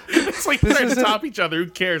it's like trying to top each other. Who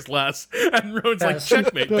cares less? And Rowan's like,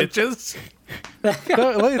 checkmate, bitches.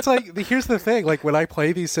 No, it's like, here's the thing, like when I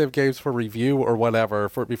play these Civ games for review or whatever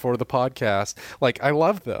before the podcast, like I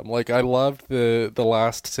love them. Like I loved the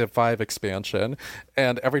last Civ 5 expansion,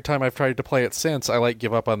 and every time I've tried to play it since, I like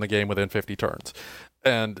give up on the game within 50 turns.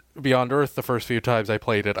 And Beyond Earth, the first few times I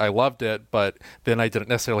played it, I loved it, but then I didn't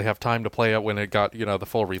necessarily have time to play it when it got, the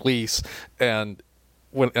full release. And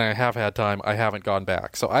when I have had time, I haven't gone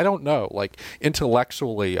back. So I don't know. Like,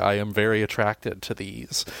 intellectually, I am very attracted to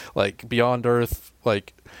these. Like, Beyond Earth,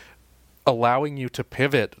 like, allowing you to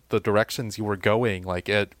pivot the directions you were going, like,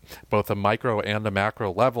 at both a micro and a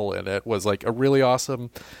macro level in it was, like, a really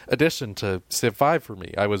awesome addition to Civ 5 for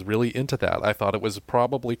me. I was really into that. I thought it was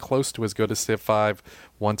probably close to as good as Civ 5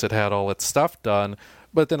 once it had all its stuff done,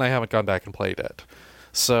 but then I haven't gone back and played it.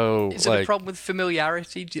 So, is it a problem with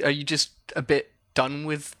familiarity? Are you just a bit done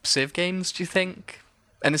with Civ games, do you think?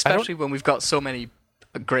 And especially when we've got so many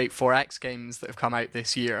great 4X games that have come out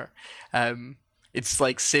this year. It's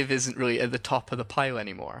like Civ isn't really at the top of the pile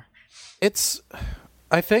anymore.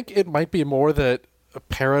 I think it might be more that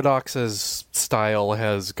Paradox's style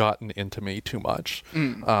has gotten into me too much.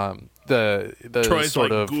 The Troy's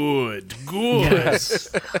sort like, of good.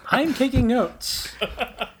 Yes. I'm taking notes.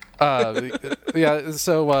 Yeah,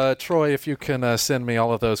 so Troy, if you can send me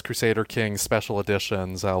all of those Crusader Kings special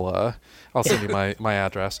editions, I'll send you my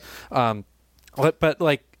address. But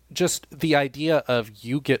like, just the idea of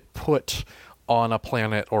you get put on a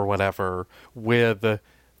planet or whatever with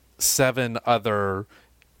 7 other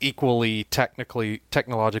equally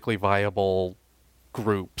technologically viable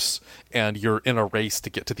groups, and you're in a race to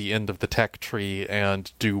get to the end of the tech tree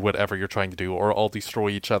and do whatever you're trying to do, or all destroy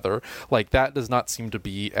each other. Like, that does not seem to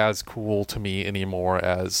be as cool to me anymore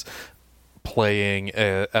as playing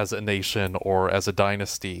as a nation or as a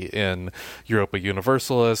dynasty in Europa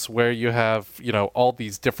Universalis, where you have, all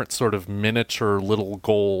these different sort of miniature little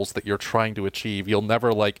goals that you're trying to achieve. You'll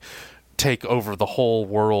never, like, take over the whole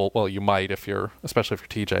world. Well, you might especially if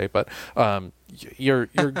you're TJ, but your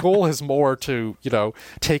goal is more to,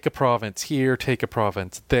 take a province here, take a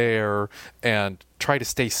province there, and try to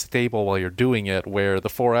stay stable while you're doing it, where the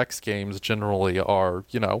 4X games generally are,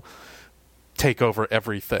 take over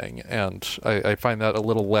everything, and I find that a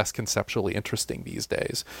little less conceptually interesting these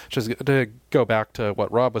days. Just to go back to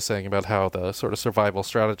what Rob was saying about how the sort of survival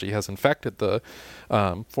strategy has infected the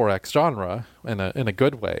 4X genre in a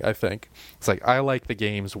good way, I think. It's like, I like the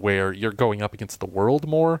games where you're going up against the world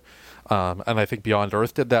more, and I think Beyond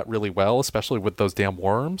Earth did that really well, especially with those damn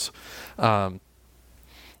worms. Like,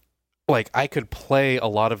 I could play a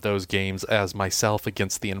lot of those games as myself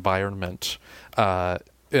against the environment,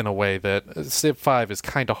 in a way that Civ 5 is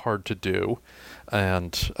kind of hard to do,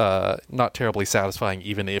 and not terribly satisfying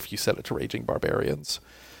even if you set it to Raging Barbarians.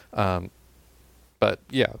 But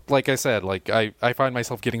yeah, like I said, like I find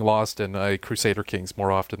myself getting lost in a Crusader Kings more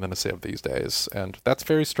often than a Civ these days, and that's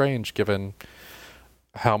very strange given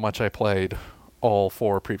how much I played all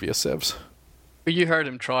 4 previous Civs. Well, you heard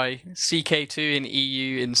him, Troy. CK2 in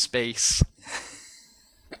EU in space.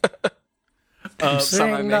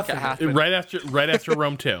 Somehow make it happen. Right after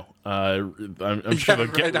Rome 2. I'm sure they'll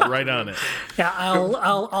get right on it. Yeah,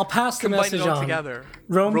 I'll pass the Combine message it all on. together.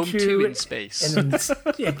 Rome 2 in space. And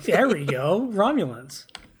there we go. Romulans.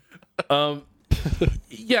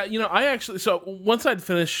 Yeah, I actually, so once I'd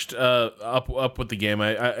finished up with the game,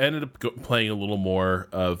 I ended up playing a little more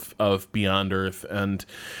of Beyond Earth, and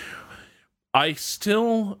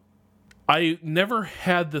I never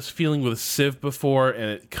had this feeling with a Civ before,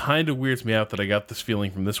 and it kind of weirds me out that I got this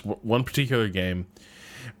feeling from this one particular game.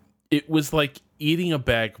 It was like eating a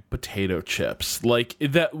bag of potato chips. Like,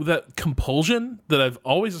 that compulsion that I've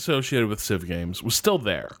always associated with Civ games was still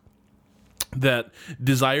there. That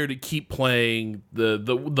desire to keep playing,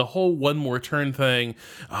 the whole one more turn thing.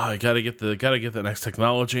 Oh, I gotta get the next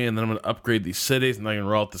technology, and then I'm gonna upgrade these cities, and then I can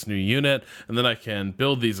roll out this new unit, and then I can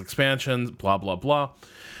build these expansions, blah blah blah.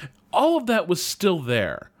 All of that was still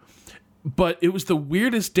there. but it was the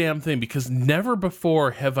weirdest damn thing because never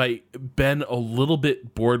before have I been a little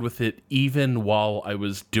bit bored with it, even while I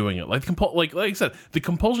was doing it. Like I said, the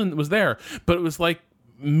compulsion was there, but it was like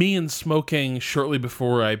me and smoking shortly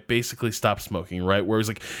before I basically stopped smoking, right? Where it was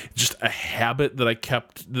like just a habit that I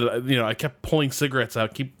kept pulling cigarettes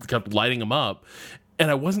out, kept lighting them up,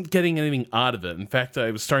 and I wasn't getting anything out of it. In fact,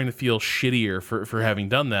 I was starting to feel shittier for having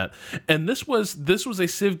done that. And this was a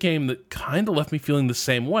Civ game that kind of left me feeling the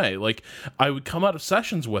same way. Like, I would come out of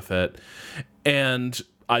sessions with it, and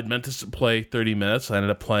I'd meant to play 30 minutes. I ended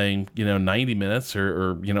up playing, 90 minutes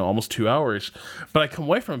or almost 2 hours. But I come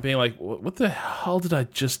away from it being like, what the hell did I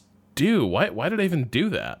just do? Why did I even do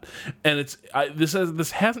that? And this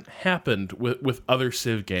hasn't happened with other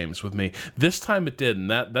Civ games with me. This time it did, and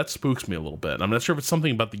that spooks me a little bit. I'm not sure if it's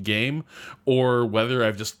something about the game or whether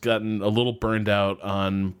I've just gotten a little burned out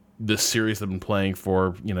on this series I've been playing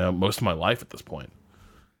for most of my life at this point.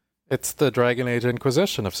 It's the Dragon Age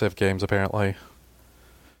Inquisition of Civ games, apparently.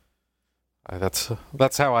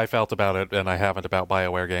 That's how I felt about it, and I haven't about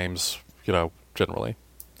BioWare games, generally.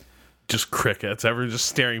 Just crickets. Everyone just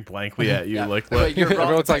staring blankly at you, like, Well, what? you're wrong.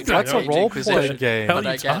 Everyone's like, "What's a role-playing game?" What the hell But are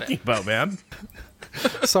I you get talking it. about, man?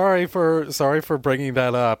 Sorry for bringing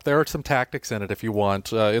that up. There are some tactics in it if you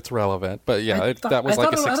want. It's relevant, but yeah, that was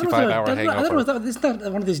like a 65-hour hangover. Isn't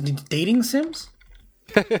that one of these dating sims?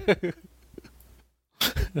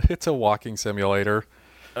 It's a walking simulator.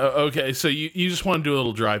 Okay, so you just want to do a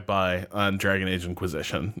little drive-by on Dragon Age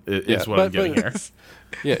Inquisition, is what I'm getting here.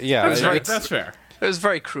 Yeah. That's fair. It was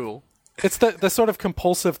very cruel. It's the sort of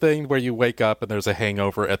compulsive thing where you wake up and there's a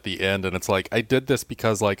hangover at the end, and it's like, I did this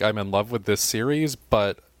because like I'm in love with this series,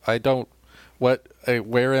 but I don't.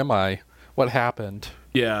 Where am I? What happened?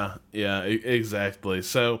 Yeah, exactly.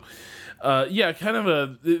 So, that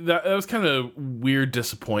was kind of a weird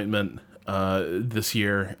disappointment this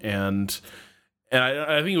year, and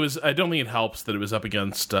I think it was. I don't think it helps that it was up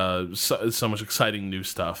against so much exciting new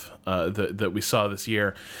stuff that we saw this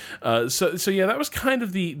year. So yeah, that was kind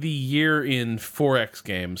of the year in 4X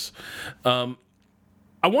games.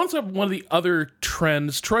 I want to talk about one of the other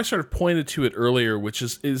trends. Troy sort of pointed to it earlier, which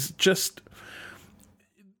is just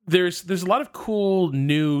there's a lot of cool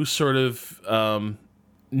new sort of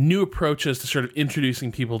new approaches to sort of introducing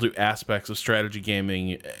people to aspects of strategy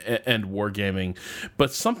gaming and wargaming.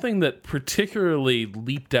 But something that particularly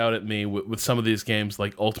leaped out at me with some of these games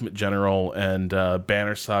like Ultimate General and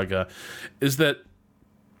Banner Saga is that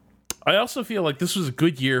I also feel like this was a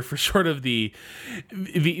good year for sort of the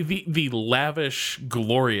lavish,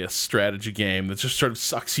 glorious strategy game that just sort of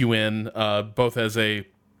sucks you in, both as a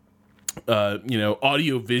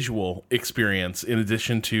audio-visual experience in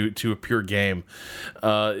addition to a pure game.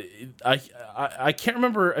 I can't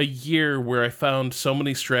remember a year where I found so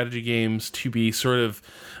many strategy games to be sort of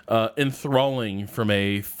enthralling from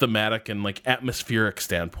a thematic and like atmospheric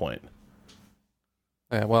standpoint.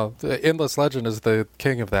 Yeah, well, Endless Legend is the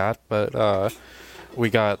king of that, but we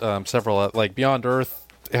got several, like Beyond Earth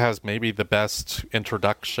has maybe the best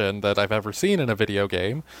introduction that I've ever seen in a video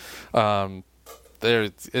game.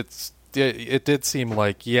 It did seem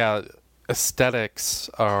like, aesthetics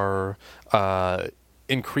are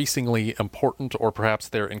increasingly important, or perhaps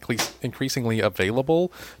they're increasingly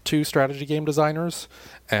available to strategy game designers,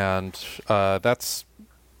 and that's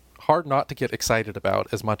hard not to get excited about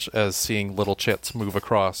as much as seeing little chits move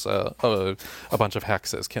across a bunch of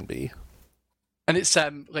hexes can be. And it's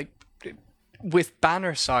like with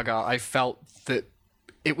Banner Saga, I felt that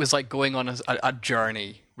it was like going on a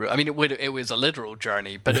journey. I mean, it was a literal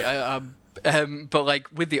journey, but but like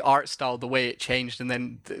with the art style, the way it changed, and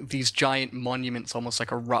then these giant monuments almost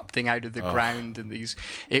like erupting out of the ground, and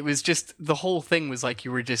it was just, the whole thing was like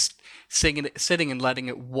you were just sitting and letting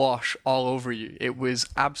it wash all over you. It was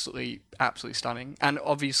absolutely stunning, and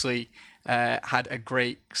obviously had a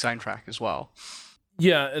great soundtrack as well.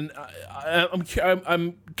 Yeah, and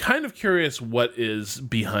I'm kind of curious what is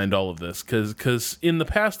behind all of this, because in the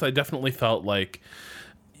past I definitely felt like,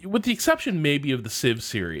 with the exception maybe of the Civ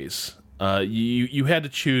series, you had to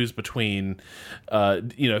choose between,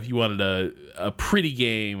 if you wanted a pretty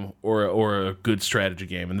game or a good strategy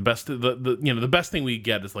game, and the best thing we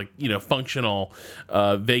get is like functional,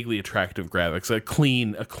 vaguely attractive graphics, a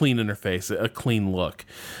clean interface, a clean look,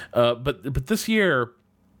 but this year.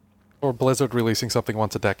 Or Blizzard releasing something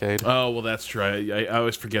once a decade. Oh, well, that's true. I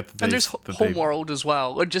always forget that. And there's Homeworld as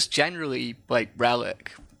well, or just generally like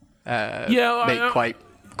Relic. Make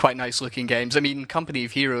quite nice looking games. I mean, Company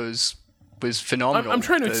of Heroes was phenomenal. I'm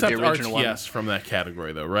trying to accept the original RTS from that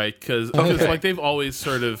category, though, right? Because like they've always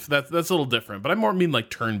sort of that's a little different. But I more mean like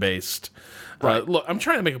turn-based. Right. Look, I'm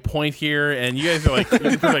trying to make a point here, and you guys are like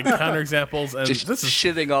counterexamples, and just this is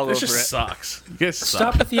shitting all over just it. Sucks. You guys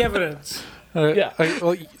Stop suck. with the evidence. Yeah.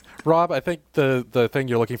 Well, Rob, I think the thing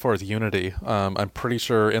you're looking for is Unity. I'm pretty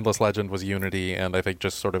sure Endless Legend was Unity, and I think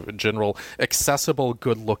just sort of general accessible,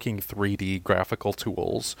 good-looking 3D graphical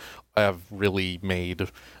tools have really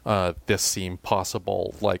made this seem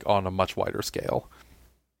possible, like on a much wider scale.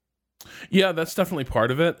 Yeah, that's definitely part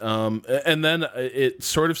of it. And then it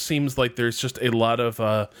sort of seems like there's just a lot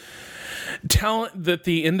of talent that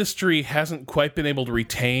the industry hasn't quite been able to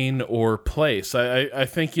retain or place. I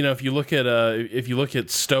think, you know, if you look at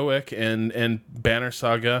Stoic and Banner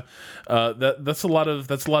Saga, that's a lot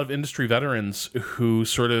of industry veterans who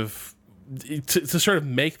sort of to sort of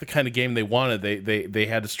make the kind of game they wanted, they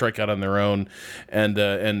had to strike out on their own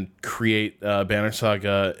and create Banner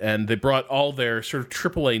Saga, and they brought all their sort of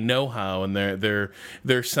AAA know-how and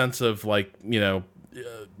their sense of, like, you know,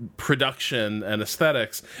 production and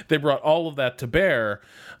aesthetics. They brought all of that to bear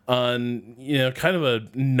on, you know, kind of a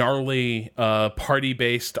gnarly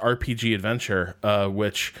party-based RPG adventure,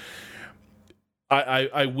 which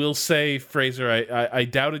I will say, Fraser, I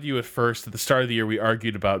doubted you at first. At the start of the year, we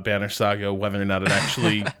argued about Banner Saga, whether or not it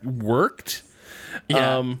actually worked.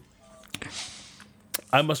 Yeah.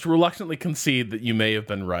 I must reluctantly concede that you may have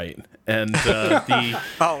been right. And oh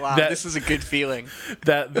wow, this is a good feeling.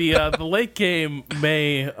 That the late game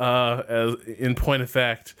may, in point of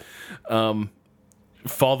fact,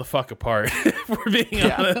 fall the fuck apart. If we're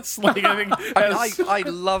being honest, like, I think I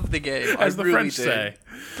love the game, as the really French say,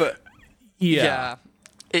 but. Yeah. Yeah,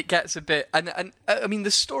 it gets a bit, and I mean, the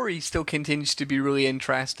story still continues to be really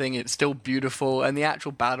interesting. It's still beautiful, and the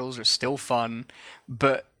actual battles are still fun.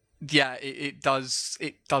 But yeah, it does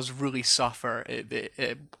really suffer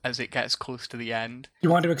as it gets close to the end. You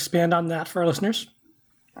want to expand on that for our listeners?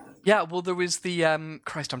 Yeah, well, there was the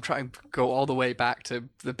Christ. I'm trying to go all the way back to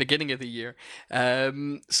the beginning of the year.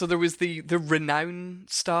 So there was the renown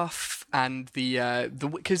stuff and the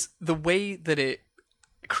because the way that it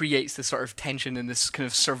creates this sort of tension and this kind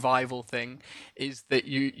of survival thing is that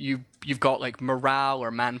you've got like morale or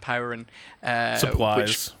manpower and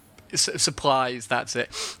supplies. Supplies, that's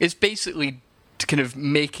it. It's basically kind of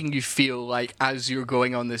making you feel like as you're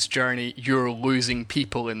going on this journey, you're losing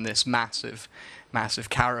people in this massive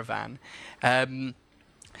caravan.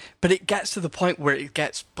 But it gets to the point where it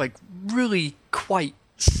gets like really quite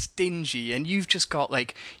stingy, and you've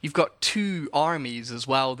got two armies as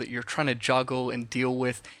well that you're trying to juggle and deal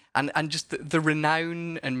with, and just the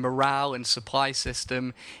renown and morale and supply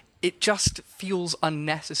system, it just feels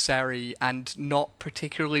unnecessary and not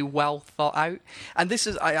particularly well thought out. And this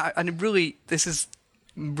is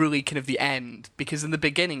really kind of the end, because in the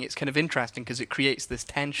beginning it's kind of interesting because it creates this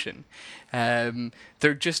tension.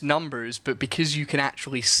 They're just numbers, but because you can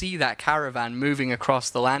actually see that caravan moving across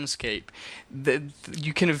the landscape,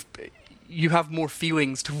 you have more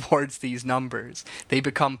feelings towards these numbers. They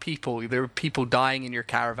become people. There are people dying in your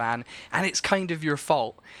caravan, and it's kind of your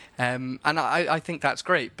fault. And I think that's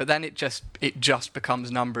great. But then it just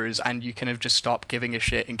becomes numbers, and you kind of just stop giving a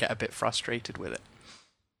shit and get a bit frustrated with it.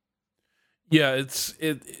 Yeah,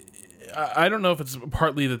 I don't know if it's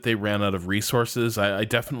partly that they ran out of resources. I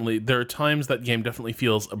definitely, there are times that game definitely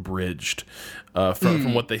feels abridged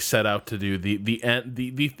from what they set out to do.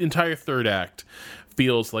 The entire third act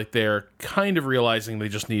feels like they're kind of realizing they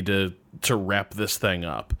just need to wrap this thing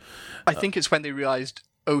up. I think it's when they realized,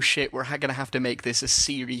 oh shit, we're going to have to make this a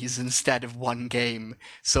series instead of one game.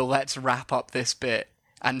 So let's wrap up this bit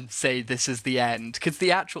and say this is the end. Because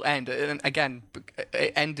the actual end, and again,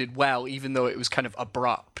 it ended well, even though it was kind of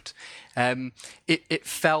abrupt. It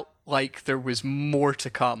felt like there was more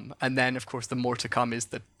to come. And then, of course, the more to come is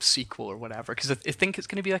the sequel or whatever. Because I think it's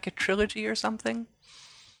going to be like a trilogy or something.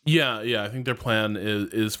 Yeah, I think their plan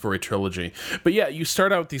is for a trilogy. But yeah, you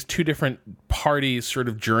start out with these two different parties sort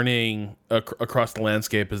of journeying across the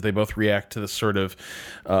landscape as they both react to this sort of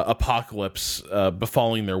apocalypse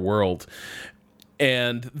befalling their world.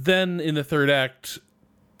 And then in the third act,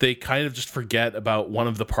 they kind of just forget about one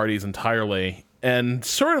of the parties entirely and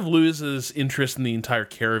sort of loses interest in the entire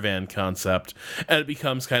caravan concept. And it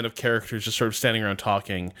becomes kind of characters just sort of standing around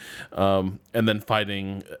talking and then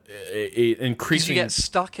fighting increasing... You get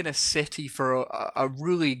stuck in a city for a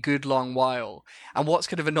really good long while. And what's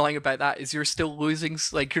kind of annoying about that is you're still losing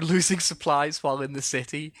supplies while in the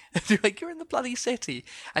city. You're in the bloody city.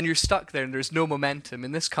 And you're stuck there and there's no momentum.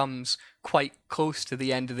 And this comes quite close to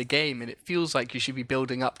the end of the game, and it feels like you should be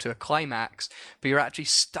building up to a climax, but you're actually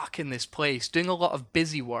stuck in this place doing a lot of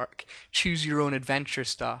busy work, choose your own adventure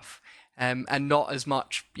stuff, and not as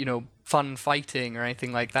much, fun fighting or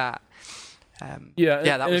anything like that.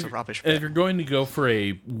 That was a rubbish bit. And if you're going to go for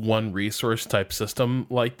a one resource type system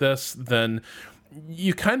like this, then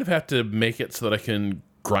you kind of have to make it so that I can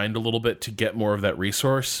grind a little bit to get more of that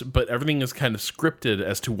resource, but everything is kind of scripted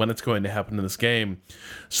as to when it's going to happen in this game.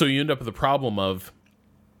 So you end up with the problem of,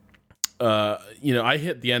 I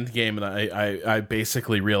hit the end game and I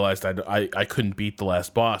basically realized I couldn't beat the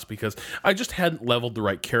last boss because I just hadn't leveled the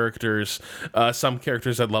right characters. Some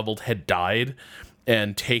characters I'd leveled had died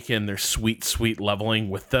and taken their sweet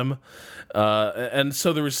leveling with them. And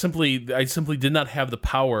so I simply did not have the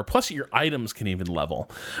power. Plus, your items can even level.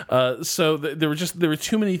 So there were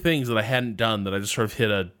too many things that I hadn't done that I just sort of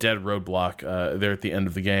hit a dead roadblock there at the end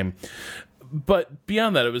of the game. But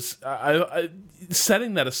beyond that, it was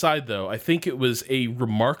setting that aside. Though I think it was a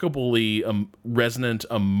remarkably resonant,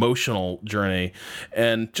 emotional journey,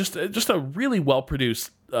 and just a really well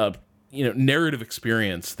produced. Narrative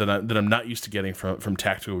experience that I'm not used to getting from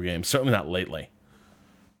tactical games. Certainly not lately.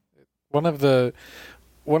 One of the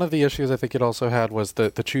issues I think it also had was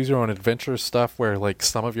the choose your own adventure stuff, where like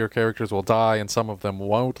some of your characters will die and some of them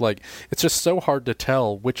won't. Like, it's just so hard to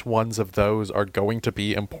tell which ones of those are going to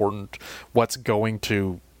be important, what's going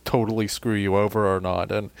to totally screw you over or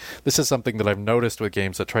not. And this is something that I've noticed with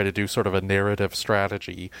games that try to do sort of a narrative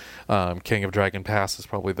strategy. King of Dragon Pass is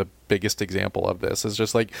probably the biggest example of this. It's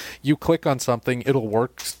just like, you click on something, it'll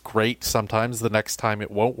work great sometimes, the next time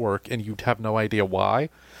it won't work, and you have no idea why.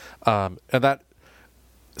 And that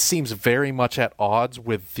seems very much at odds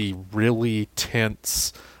with the really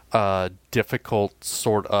tense, difficult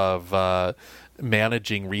sort of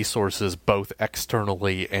managing resources both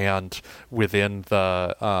externally and within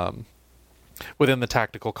the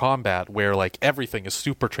tactical combat, where like everything is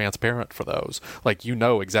super transparent for those. Like,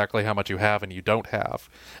 exactly how much you have and you don't have,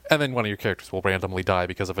 and then one of your characters will randomly die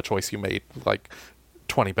because of a choice you made like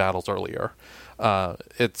 20 battles earlier.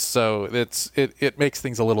 It makes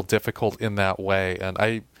things a little difficult in that way, and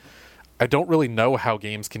I don't really know how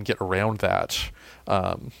games can get around that.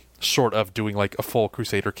 Short of doing like a full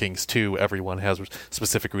Crusader Kings 2, everyone has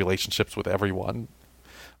specific relationships with everyone.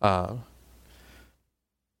 That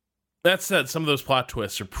said, some of those plot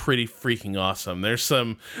twists are pretty freaking awesome. There's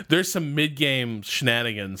some mid-game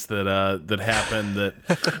shenanigans that happen that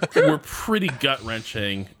were pretty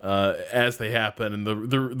gut-wrenching as they happen, and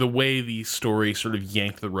the way the story sort of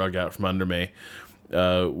yanked the rug out from under me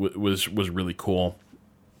was really cool.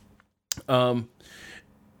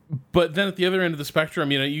 But then at the other end of the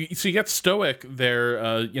spectrum, you get Stoic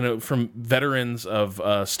there, from veterans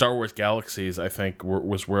of Star Wars Galaxies, I think,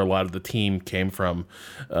 was where a lot of the team came from.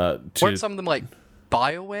 Weren't some of them like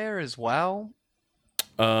BioWare as well?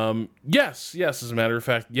 Yes. As a matter of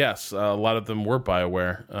fact, yes. A lot of them were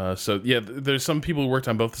BioWare. So yeah, there's some people who worked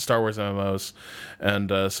on both the Star Wars MMOs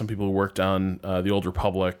and some people who worked on the Old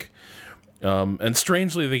Republic. And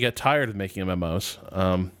strangely, they get tired of making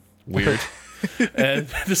MMOs. Weird. And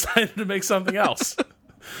decided to make something else.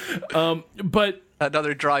 But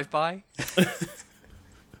another drive-by. It's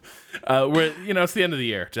the end of the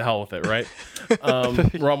year. To hell with it, right?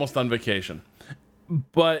 We're almost on vacation.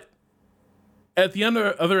 But at the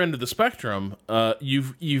other end of the spectrum,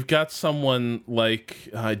 you've got someone like,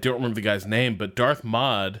 I don't remember the guy's name, but Darth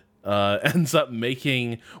Mod ends up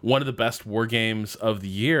making one of the best war games of the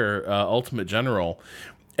year, Ultimate General.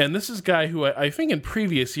 And this is a guy who I think in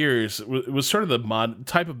previous years was sort of the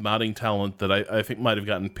type of modding talent that I think might have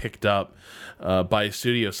gotten picked up by a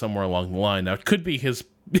studio somewhere along the line. Now, it could be his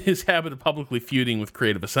habit of publicly feuding with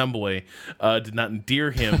Creative Assembly did not endear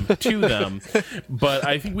him to them, but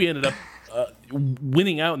I think we ended up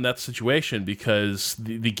winning out in that situation because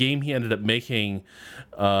the game he ended up making,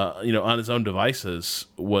 on his own devices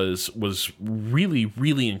was really,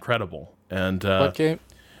 really incredible. And what game?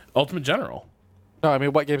 Ultimate General. No, I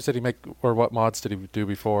mean, what games did he make, or what mods did he do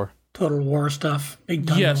before? Total War stuff. Big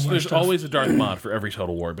time. Yes, War there's stuff. always a Darth mod for every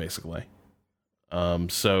Total War, basically.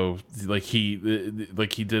 So like he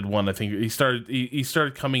did one. I think he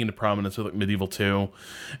started coming into prominence with like Medieval 2,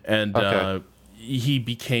 and okay. he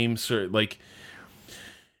became sort of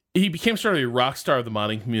a rock star of the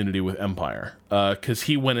modding community with Empire, because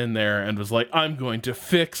he went in there and was like, I'm going to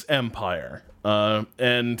fix Empire,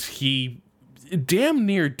 and he damn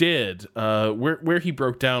near did. Where he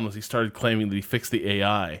broke down was he started claiming that he fixed the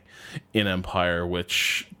AI in Empire,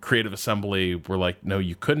 which Creative Assembly were like, no,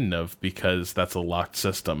 you couldn't have, because that's a locked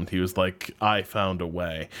system. He was like, I found a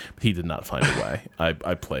way. He did not find a way.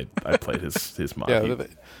 I played his mod. Yeah,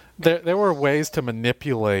 there were ways to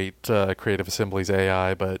manipulate Creative Assembly's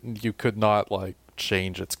AI, but you could not like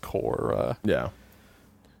change its core. Yeah,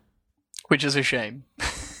 which is a shame.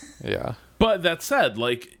 Yeah. But that said,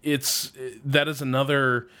 like that is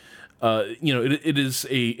another, it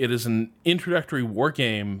is an introductory war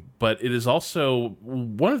game, but it is also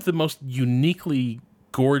one of the most uniquely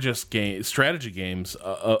gorgeous strategy games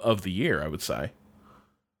of the year, I would say.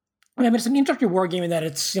 I mean, it's an introductory war game in that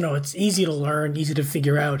it's easy to learn, easy to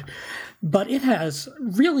figure out, but it has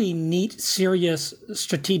really neat, serious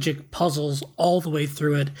strategic puzzles all the way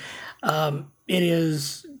through it. It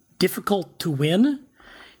is difficult to win.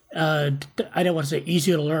 I don't want to say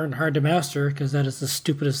easy to learn, hard to master, because that is the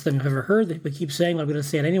stupidest thing I've ever heard. They keep saying, but I'm going to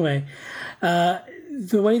say it anyway.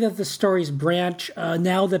 The way that the stories branch,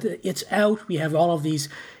 now that it's out, we have all of these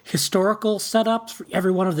historical setups for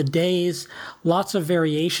every one of the days, lots of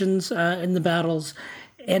variations in the battles,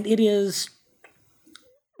 and it is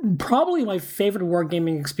probably my favorite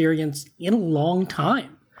wargaming experience in a long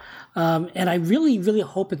time. And I really, really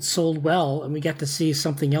hope it sold well and we get to see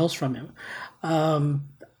something else from him.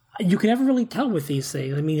 You can never really tell with these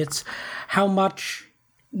things. I mean, it's how much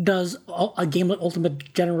does a game like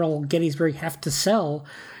Ultimate General Gettysburg have to sell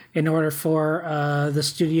in order for the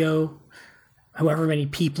studio, however many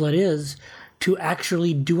people it is, to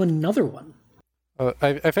actually do another one?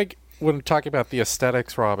 I think when talking about the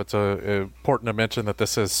aesthetics, Rob, it's important to mention that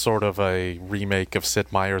this is sort of a remake of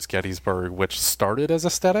Sid Meier's Gettysburg, which started as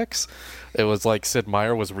aesthetics. It was like Sid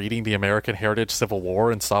Meier was reading the American Heritage Civil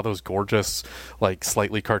War and saw those gorgeous, like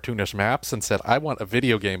slightly cartoonish maps and said, I want a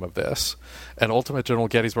video game of this. And Ultimate General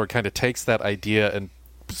Gettysburg kind of takes that idea and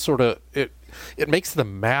sort of, it makes the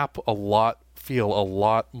map feel a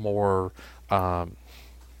lot more,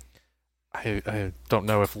 I don't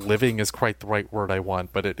know if living is quite the right word I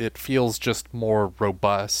want, but it feels just more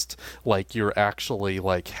robust, like you're actually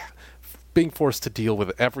like being forced to deal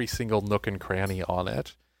with every single nook and cranny on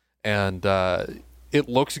it. And it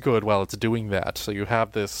looks good while it's doing that. So you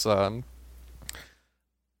have this sort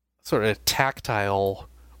of tactile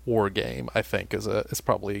war game, I think, is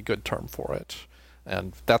probably a good term for it.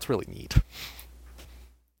 And that's really neat.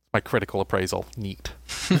 My critical appraisal, neat.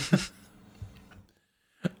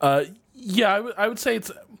 Yeah, I would say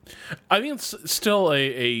I think it's still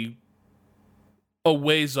a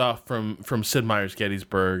ways off from Sid Meier's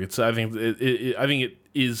Gettysburg. I think it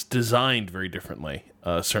is designed very differently,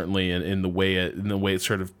 certainly in the way it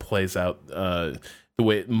sort of plays out, the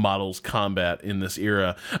way it models combat in this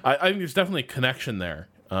era. I think there's definitely a connection there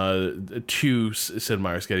to Sid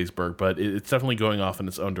Meier's Gettysburg, but it's definitely going off in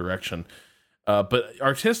its own direction. But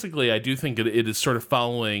artistically, I do think it is sort of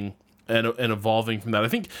following and evolving from that. I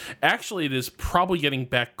think actually it is probably getting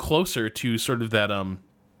back closer to sort of that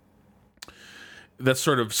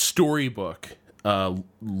sort of storybook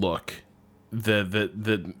look that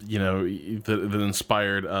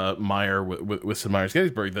inspired Meyer with Sid Meier's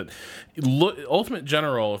Gettysburg. That Ultimate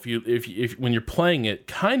General, if when you're playing it,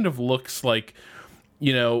 kind of looks like,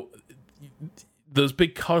 those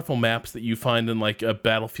big colorful maps that you find in like a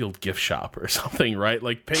Battlefield gift shop or something, right?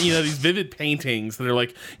 Like, these vivid paintings that are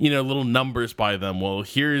like, little numbers by them. Well,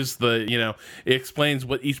 here's it explains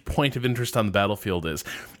what each point of interest on the battlefield is.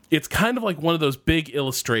 It's kind of like one of those big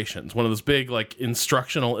illustrations, one of those big like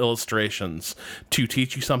instructional illustrations to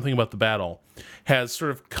teach you something about the battle, has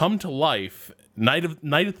sort of come to life, Night at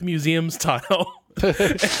the Museum style.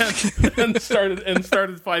 and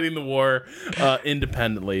started fighting the war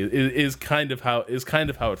independently is kind of how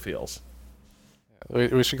it feels.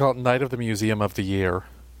 We should call it Night of the Museum of the Year.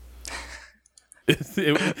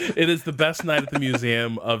 It is the best Night at the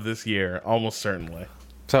Museum of this year, almost certainly.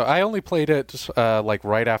 So I only played it like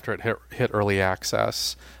right after it hit early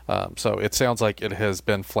access. So it sounds like it has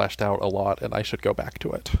been fleshed out a lot, and I should go back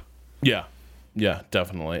to it. Yeah,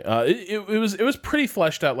 definitely. It was pretty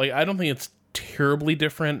fleshed out. Like, I don't think it's terribly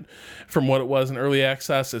different from what it was in early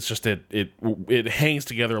access. It's just it hangs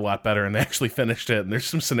together a lot better, and they actually finished it, and there's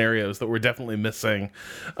some scenarios that were definitely missing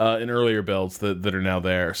in earlier builds that are now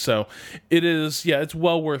there. So it is, it's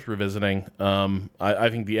well worth revisiting. I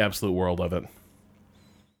think the absolute world of it.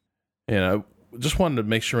 Just wanted to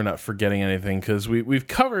make sure we're not forgetting anything, because we've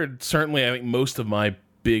covered, certainly, I think, most of my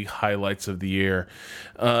big highlights of the year.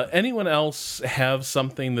 Anyone else have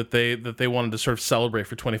something that they wanted to sort of celebrate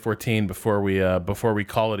for 2014 before we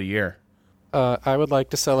call it a year? I would like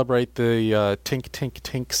to celebrate the tink tink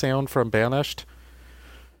tink sound from Banished.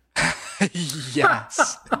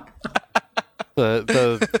 Yes.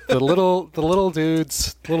 The little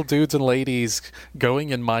dudes and ladies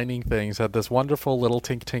going and mining things had this wonderful little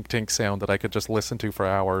tink tink tink sound that I could just listen to for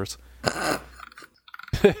hours.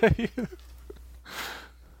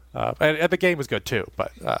 And the game was good too,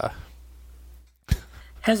 but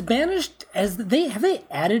Has Banished, have they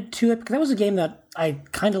added to it? Because that was a game that I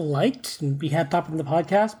kind of liked, and we had talked in the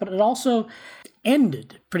podcast, but it also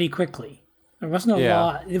ended pretty quickly. There wasn't a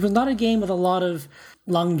lot. It was not a game with a lot of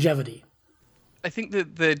longevity. I think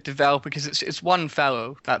that the developer, because it's one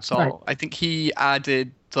fellow, that's all. Right. I think he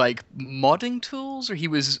added like modding tools, or he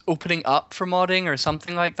was opening up for modding or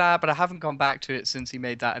something like that. But I haven't gone back to it since he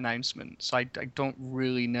made that announcement, so I don't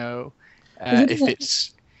really know if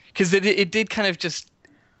it's because it did kind of just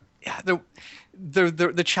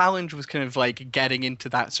the challenge was kind of like getting into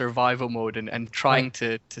that survival mode and trying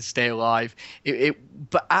to stay alive.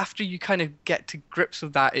 But after you kind of get to grips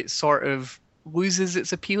with that, it sort of loses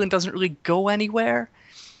its appeal and doesn't really go anywhere.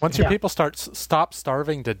 Once your people stop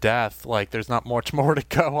starving to death, like there's not much more to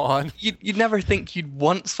go on. You'd never think you'd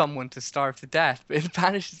want someone to starve to death, but in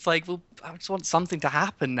Banished, it's like, well, I just want something to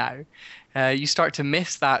happen now. You start to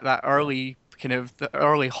miss that early kind of the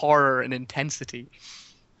early horror and intensity.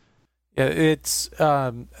 Yeah, it's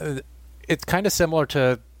kind of similar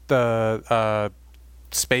to the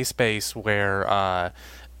Space Base where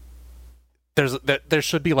there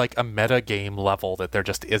should be like a meta game level that there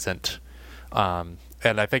just isn't.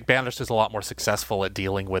 And I think Banished is a lot more successful at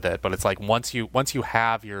dealing with it, but it's like once you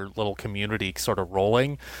have your little community sort of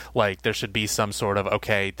rolling, like there should be some sort of,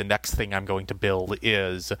 okay, the next thing I'm going to build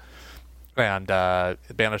is, and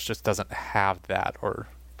Banished just doesn't have that, or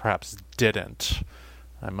perhaps didn't.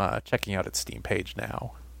 I'm checking out its Steam page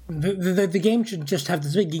now. The game should just have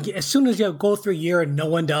this big, as soon as you go through a year and no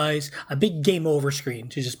one dies, a big game over screen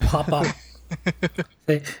to just pop up.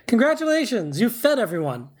 Say, congratulations, you fed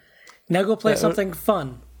everyone. Now go play something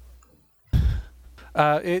fun.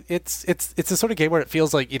 It's a sort of game where it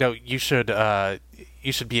feels like, you should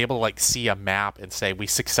be able to like see a map and say, we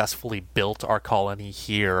successfully built our colony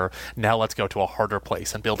here. Now let's go to a harder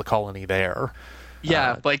place and build a colony there.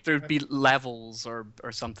 Yeah, like there'd be levels or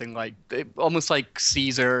something like almost like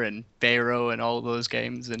Caesar and Pharaoh and all those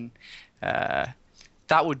games, and that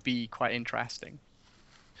would be quite interesting.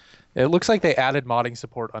 It looks like they added modding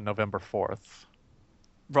support on November 4th.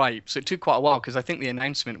 Right, so it took quite a while because I think the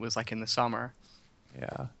announcement was like in the summer.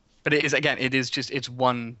 Yeah, but it's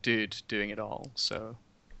one dude doing it all, so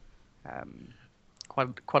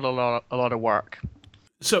quite a lot of work.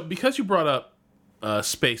 So because you brought up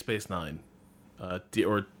Space Base 9.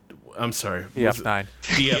 I'm sorry, DF9.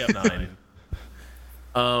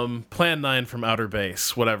 DF9. Plan 9 from Outer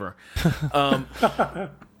Base, whatever. I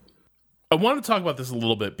want to talk about this a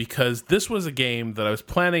little bit because this was a game that I was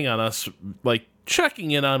planning on us like checking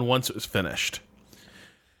in on once it was finished,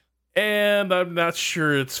 and I'm not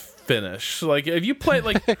sure it's finished. Like, have you played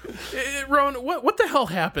like Rowan? What the hell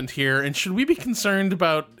happened here? And should we be concerned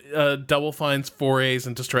about Double Fine's forays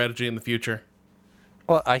into strategy in the future?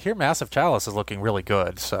 Well, I hear Massive Chalice is looking really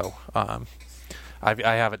good, so I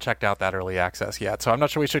haven't checked out that early access yet, so I'm not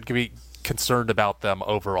sure we should be concerned about them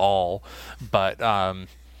overall. But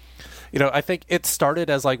I think it started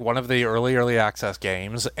as like one of the early access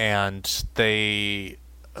games, and they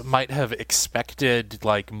might have expected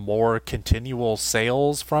like more continual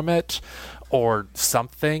sales from it or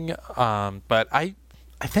something. But I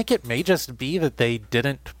think it may just be that they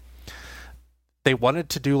didn't. They wanted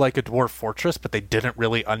to do like a Dwarf Fortress, but they didn't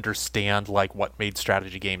really understand like what made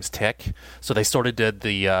strategy games tick. So they sort of did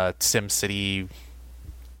the SimCity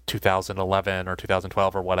 2011 or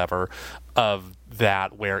 2012 or whatever of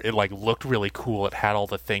that, where it like looked really cool. It had all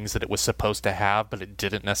the things that it was supposed to have, but it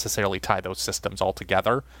didn't necessarily tie those systems all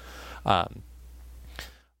together.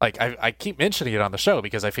 Like I keep mentioning it on the show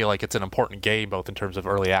because I feel like it's an important game, both in terms of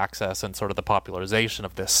early access and sort of the popularization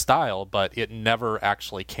of this style, but it never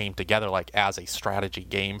actually came together like as a strategy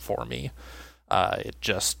game for me. It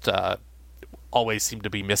just always seemed to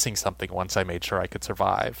be missing something once I made sure I could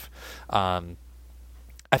survive.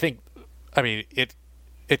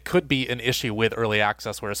 It could be an issue with early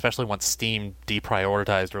access where, especially once Steam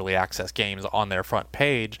deprioritized early access games on their front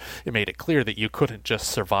page, it made it clear that you couldn't just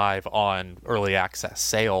survive on early access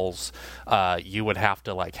sales. You would have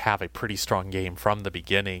to like have a pretty strong game from the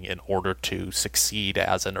beginning in order to succeed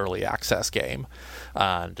as an early access game.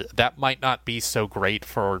 And that might not be so great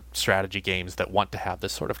for strategy games that want to have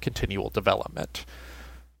this sort of continual development.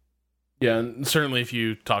 Yeah, and certainly if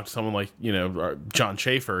you talk to someone like, John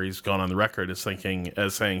Schaefer, he's gone on the record as saying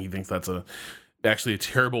he thinks that's actually a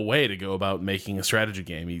terrible way to go about making a strategy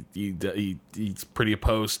game. He's pretty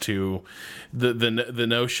opposed to the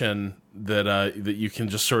notion that you can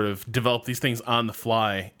just sort of develop these things on the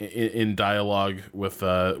fly in dialogue with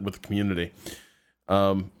the community.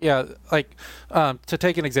 To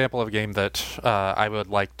take an example of a game that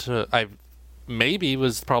maybe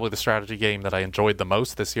was probably the strategy game that I enjoyed the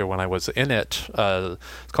most this year when I was in it.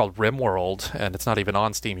 It's called RimWorld, and it's not even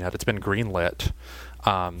on Steam yet. It's been greenlit.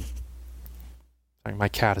 My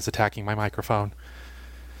cat is attacking my microphone.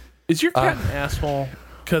 Is your cat an asshole?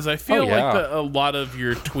 Because I feel like a lot of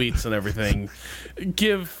your tweets and everything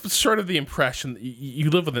give sort of the impression that you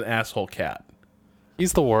live with an asshole cat.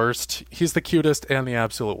 He's the worst. He's the cutest and the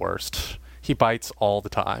absolute worst. He bites all the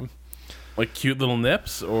time. Like cute little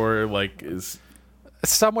nips, or like is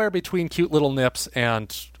somewhere between cute little nips and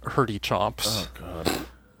hurty chomps. Oh god!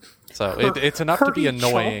 So it's enough to be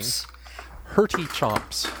annoying. Chomps? Hurty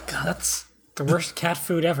chomps. God, that's the worst cat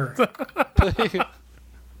food ever.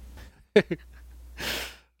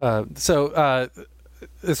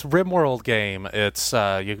 This RimWorld game,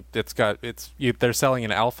 they're selling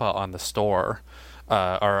an alpha on the store.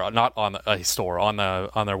 Or not on a store, on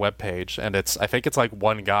their webpage, and I think it's like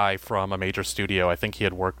one guy from a major studio. I think he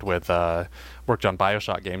had worked on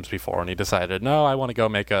BioShock games before, and he decided, no, I want to go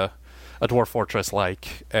make a Dwarf Fortress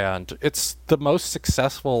like, and it's the most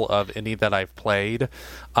successful of any that I've played.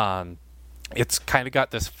 It's kind of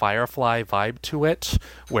got this Firefly vibe to it,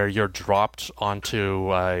 where you're dropped onto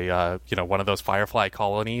one of those Firefly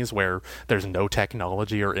colonies where there's no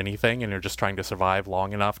technology or anything, and you're just trying to survive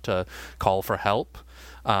long enough to call for help.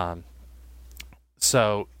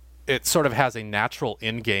 So it sort of has a natural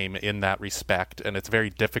end game in that respect, and it's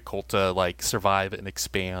very difficult to like survive and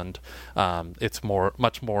expand. It's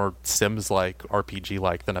much more Sims-like,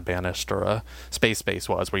 RPG-like than a Banished or a Space Base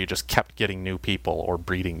was, where you just kept getting new people or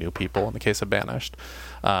breeding new people in the case of Banished.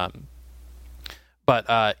 But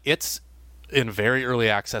it's in very early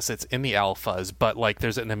access. It's in the alphas, but like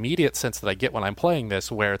there's an immediate sense that I get when I'm playing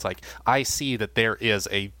this where it's like I see that there is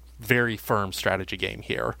a very firm strategy game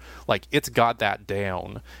here. Like it's got that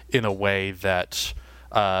down in a way that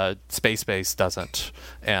Space Base doesn't,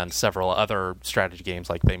 and several other strategy games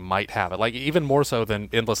like they might have it, like even more so than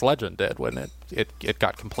Endless Legend did when it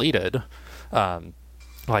got completed.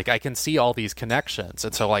 Like I can see all these connections,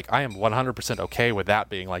 and so like I am 100% okay with that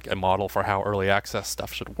being like a model for how early access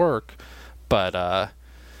stuff should work. But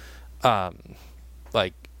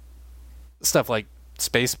like stuff like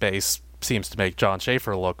Space Base seems to make John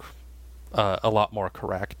Schaefer look a lot more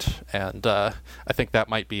correct, and I think that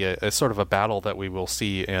might be a sort of a battle that we will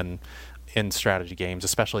see in strategy games,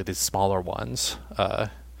 especially these smaller ones,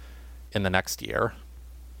 in the next year.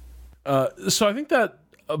 So I think that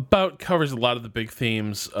about covers a lot of the big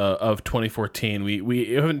themes of 2014.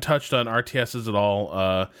 We haven't touched on RTSs at all.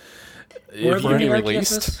 Were there any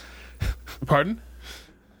released? Pardon?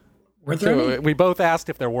 Were there any? We both asked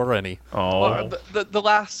if there were any. Oh, well, the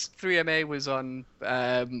last 3MA was on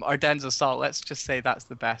Ardennes Assault. Let's just say that's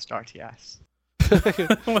the best RTS.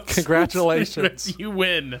 Congratulations. You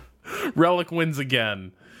win. Relic wins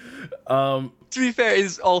again. To be fair,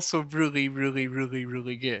 it's also really, really, really,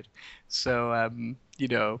 really good. So,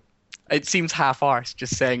 it seems half-arsed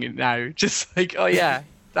just saying it now. Just like, oh yeah,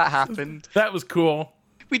 that happened. That was cool.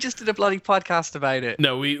 We just did a bloody podcast about it.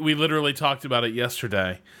 No, we literally talked about it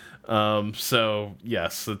yesterday. So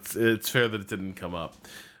yes, it's fair that it didn't come up.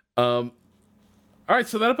 All right,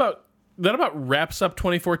 so that about wraps up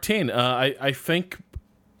 2014. I think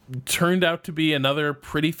turned out to be another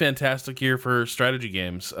pretty fantastic year for strategy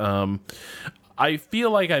games. I feel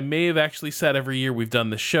like I may have actually said every year we've done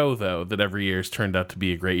the show, though, that every year has turned out to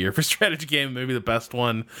be a great year for strategy game, maybe the best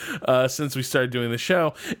one since we started doing the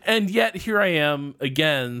show. And yet here I am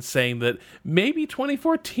again saying that maybe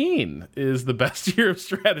 2014 is the best year of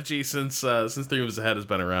strategy since Three Moves Ahead has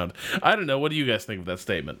been around. I don't know. What do you guys think of that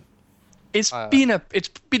statement? It's been a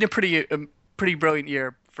pretty brilliant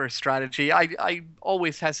year for strategy. I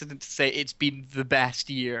always hesitant to say it's been the best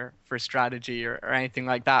year for strategy or anything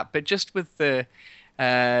like that, but just with the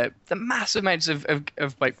massive amounts of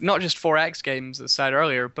like not just 4X games that I said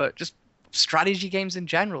earlier, but just strategy games in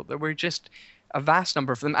general, there were just a vast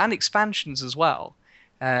number of them, and expansions as well,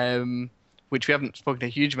 which we haven't spoken a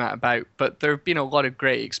huge amount about, but there have been a lot of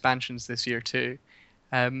great expansions this year too.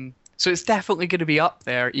 So it's definitely going to be up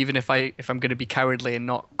there, even if I'm going to be cowardly and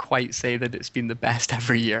not quite say that it's been the best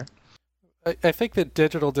every year. I think that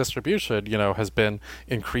digital distribution, has been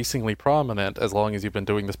increasingly prominent as long as you've been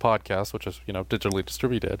doing this podcast, which is, digitally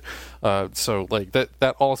distributed. So like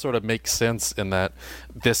that all sort of makes sense in that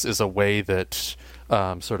this is a way that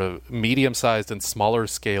sort of medium-sized and smaller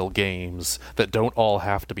scale games that don't all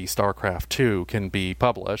have to be StarCraft 2 can be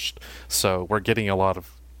published. So we're getting a lot of,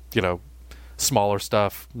 smaller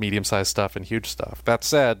stuff, medium-sized stuff, and huge stuff. That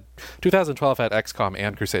said, 2012 had XCOM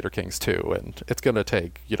and Crusader Kings 2, and it's going to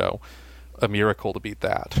take, a miracle to beat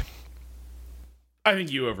that. I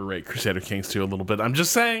think you overrate Crusader Kings 2 a little bit. I'm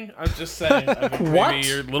just saying. I think What? maybe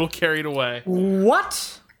you're a little carried away.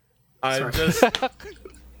 What? I'm just...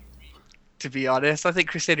 To be honest, I think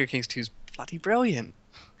Crusader Kings 2 is bloody brilliant.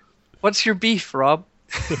 What's your beef, Rob?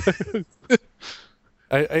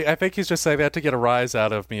 I think he's just saying that to get a rise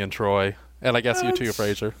out of me and Troy. And I guess you too,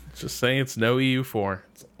 Fraser. Just saying it's no EU4.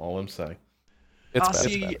 That's all I'm saying. It's I'll bad.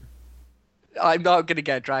 see- It's bad. I'm not going to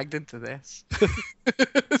get dragged into this.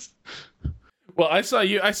 Well, I saw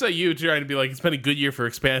you trying to be like, it's been a good year for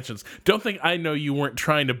expansions. Don't think I know you weren't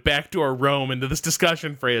trying to backdoor Rome into this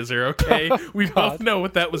discussion, Fraser, okay? We both know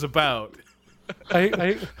what that was about.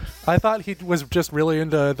 I thought he was just really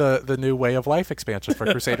into the new Way of Life expansion for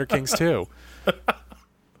Crusader Kings 2.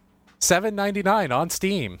 $7.99 on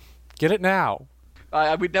Steam. Get it now.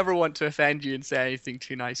 I would never want to offend you and say anything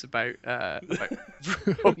too nice about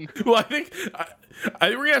Rome. Well, I think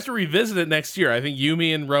we're going to have to revisit it next year. I think you,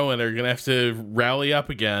 me, and Rowan are going to have to rally up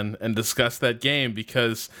again and discuss that game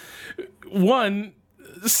because,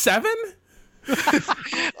 7?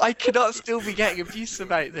 I cannot still be getting abuse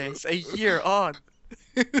about this a year on.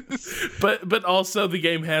 But also the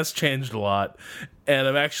game has changed a lot, and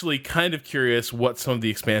I'm actually kind of curious what some of the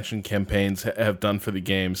expansion campaigns have done for the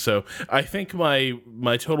game. So I think my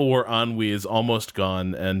Total War ennui is almost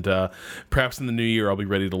gone, and perhaps in the new year I'll be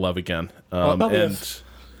ready to love again. Has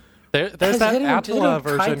There's that anyone Attila tried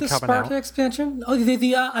version the coming Sparta out. expansion? Oh,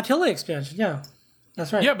 the Attila expansion. Yeah,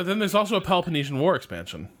 that's right. Yeah, but then there's also a Peloponnesian War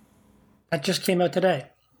expansion. That just came out today.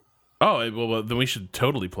 Oh, well, then we should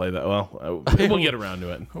totally play that. Well, we'll get around to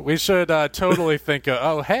it. We should totally think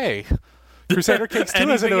of, hey, Crusader Kings 2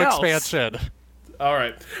 has a new Anything else? expansion. All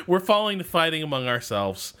right. We're falling to fighting among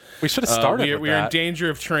ourselves. We should have started with we are in that. danger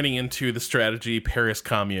of turning into the strategy Paris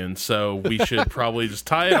Commune, so we should probably just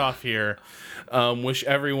tie it off here. Wish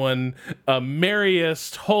everyone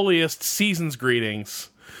merriest, holiest season's greetings.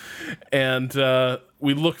 And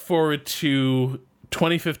we look forward to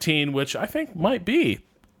 2015, which I think might be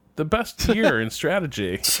the best year in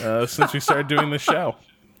strategy since we started doing this show.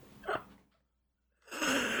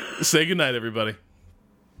 Say goodnight, everybody.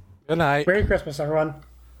 Good night. Merry Christmas, everyone.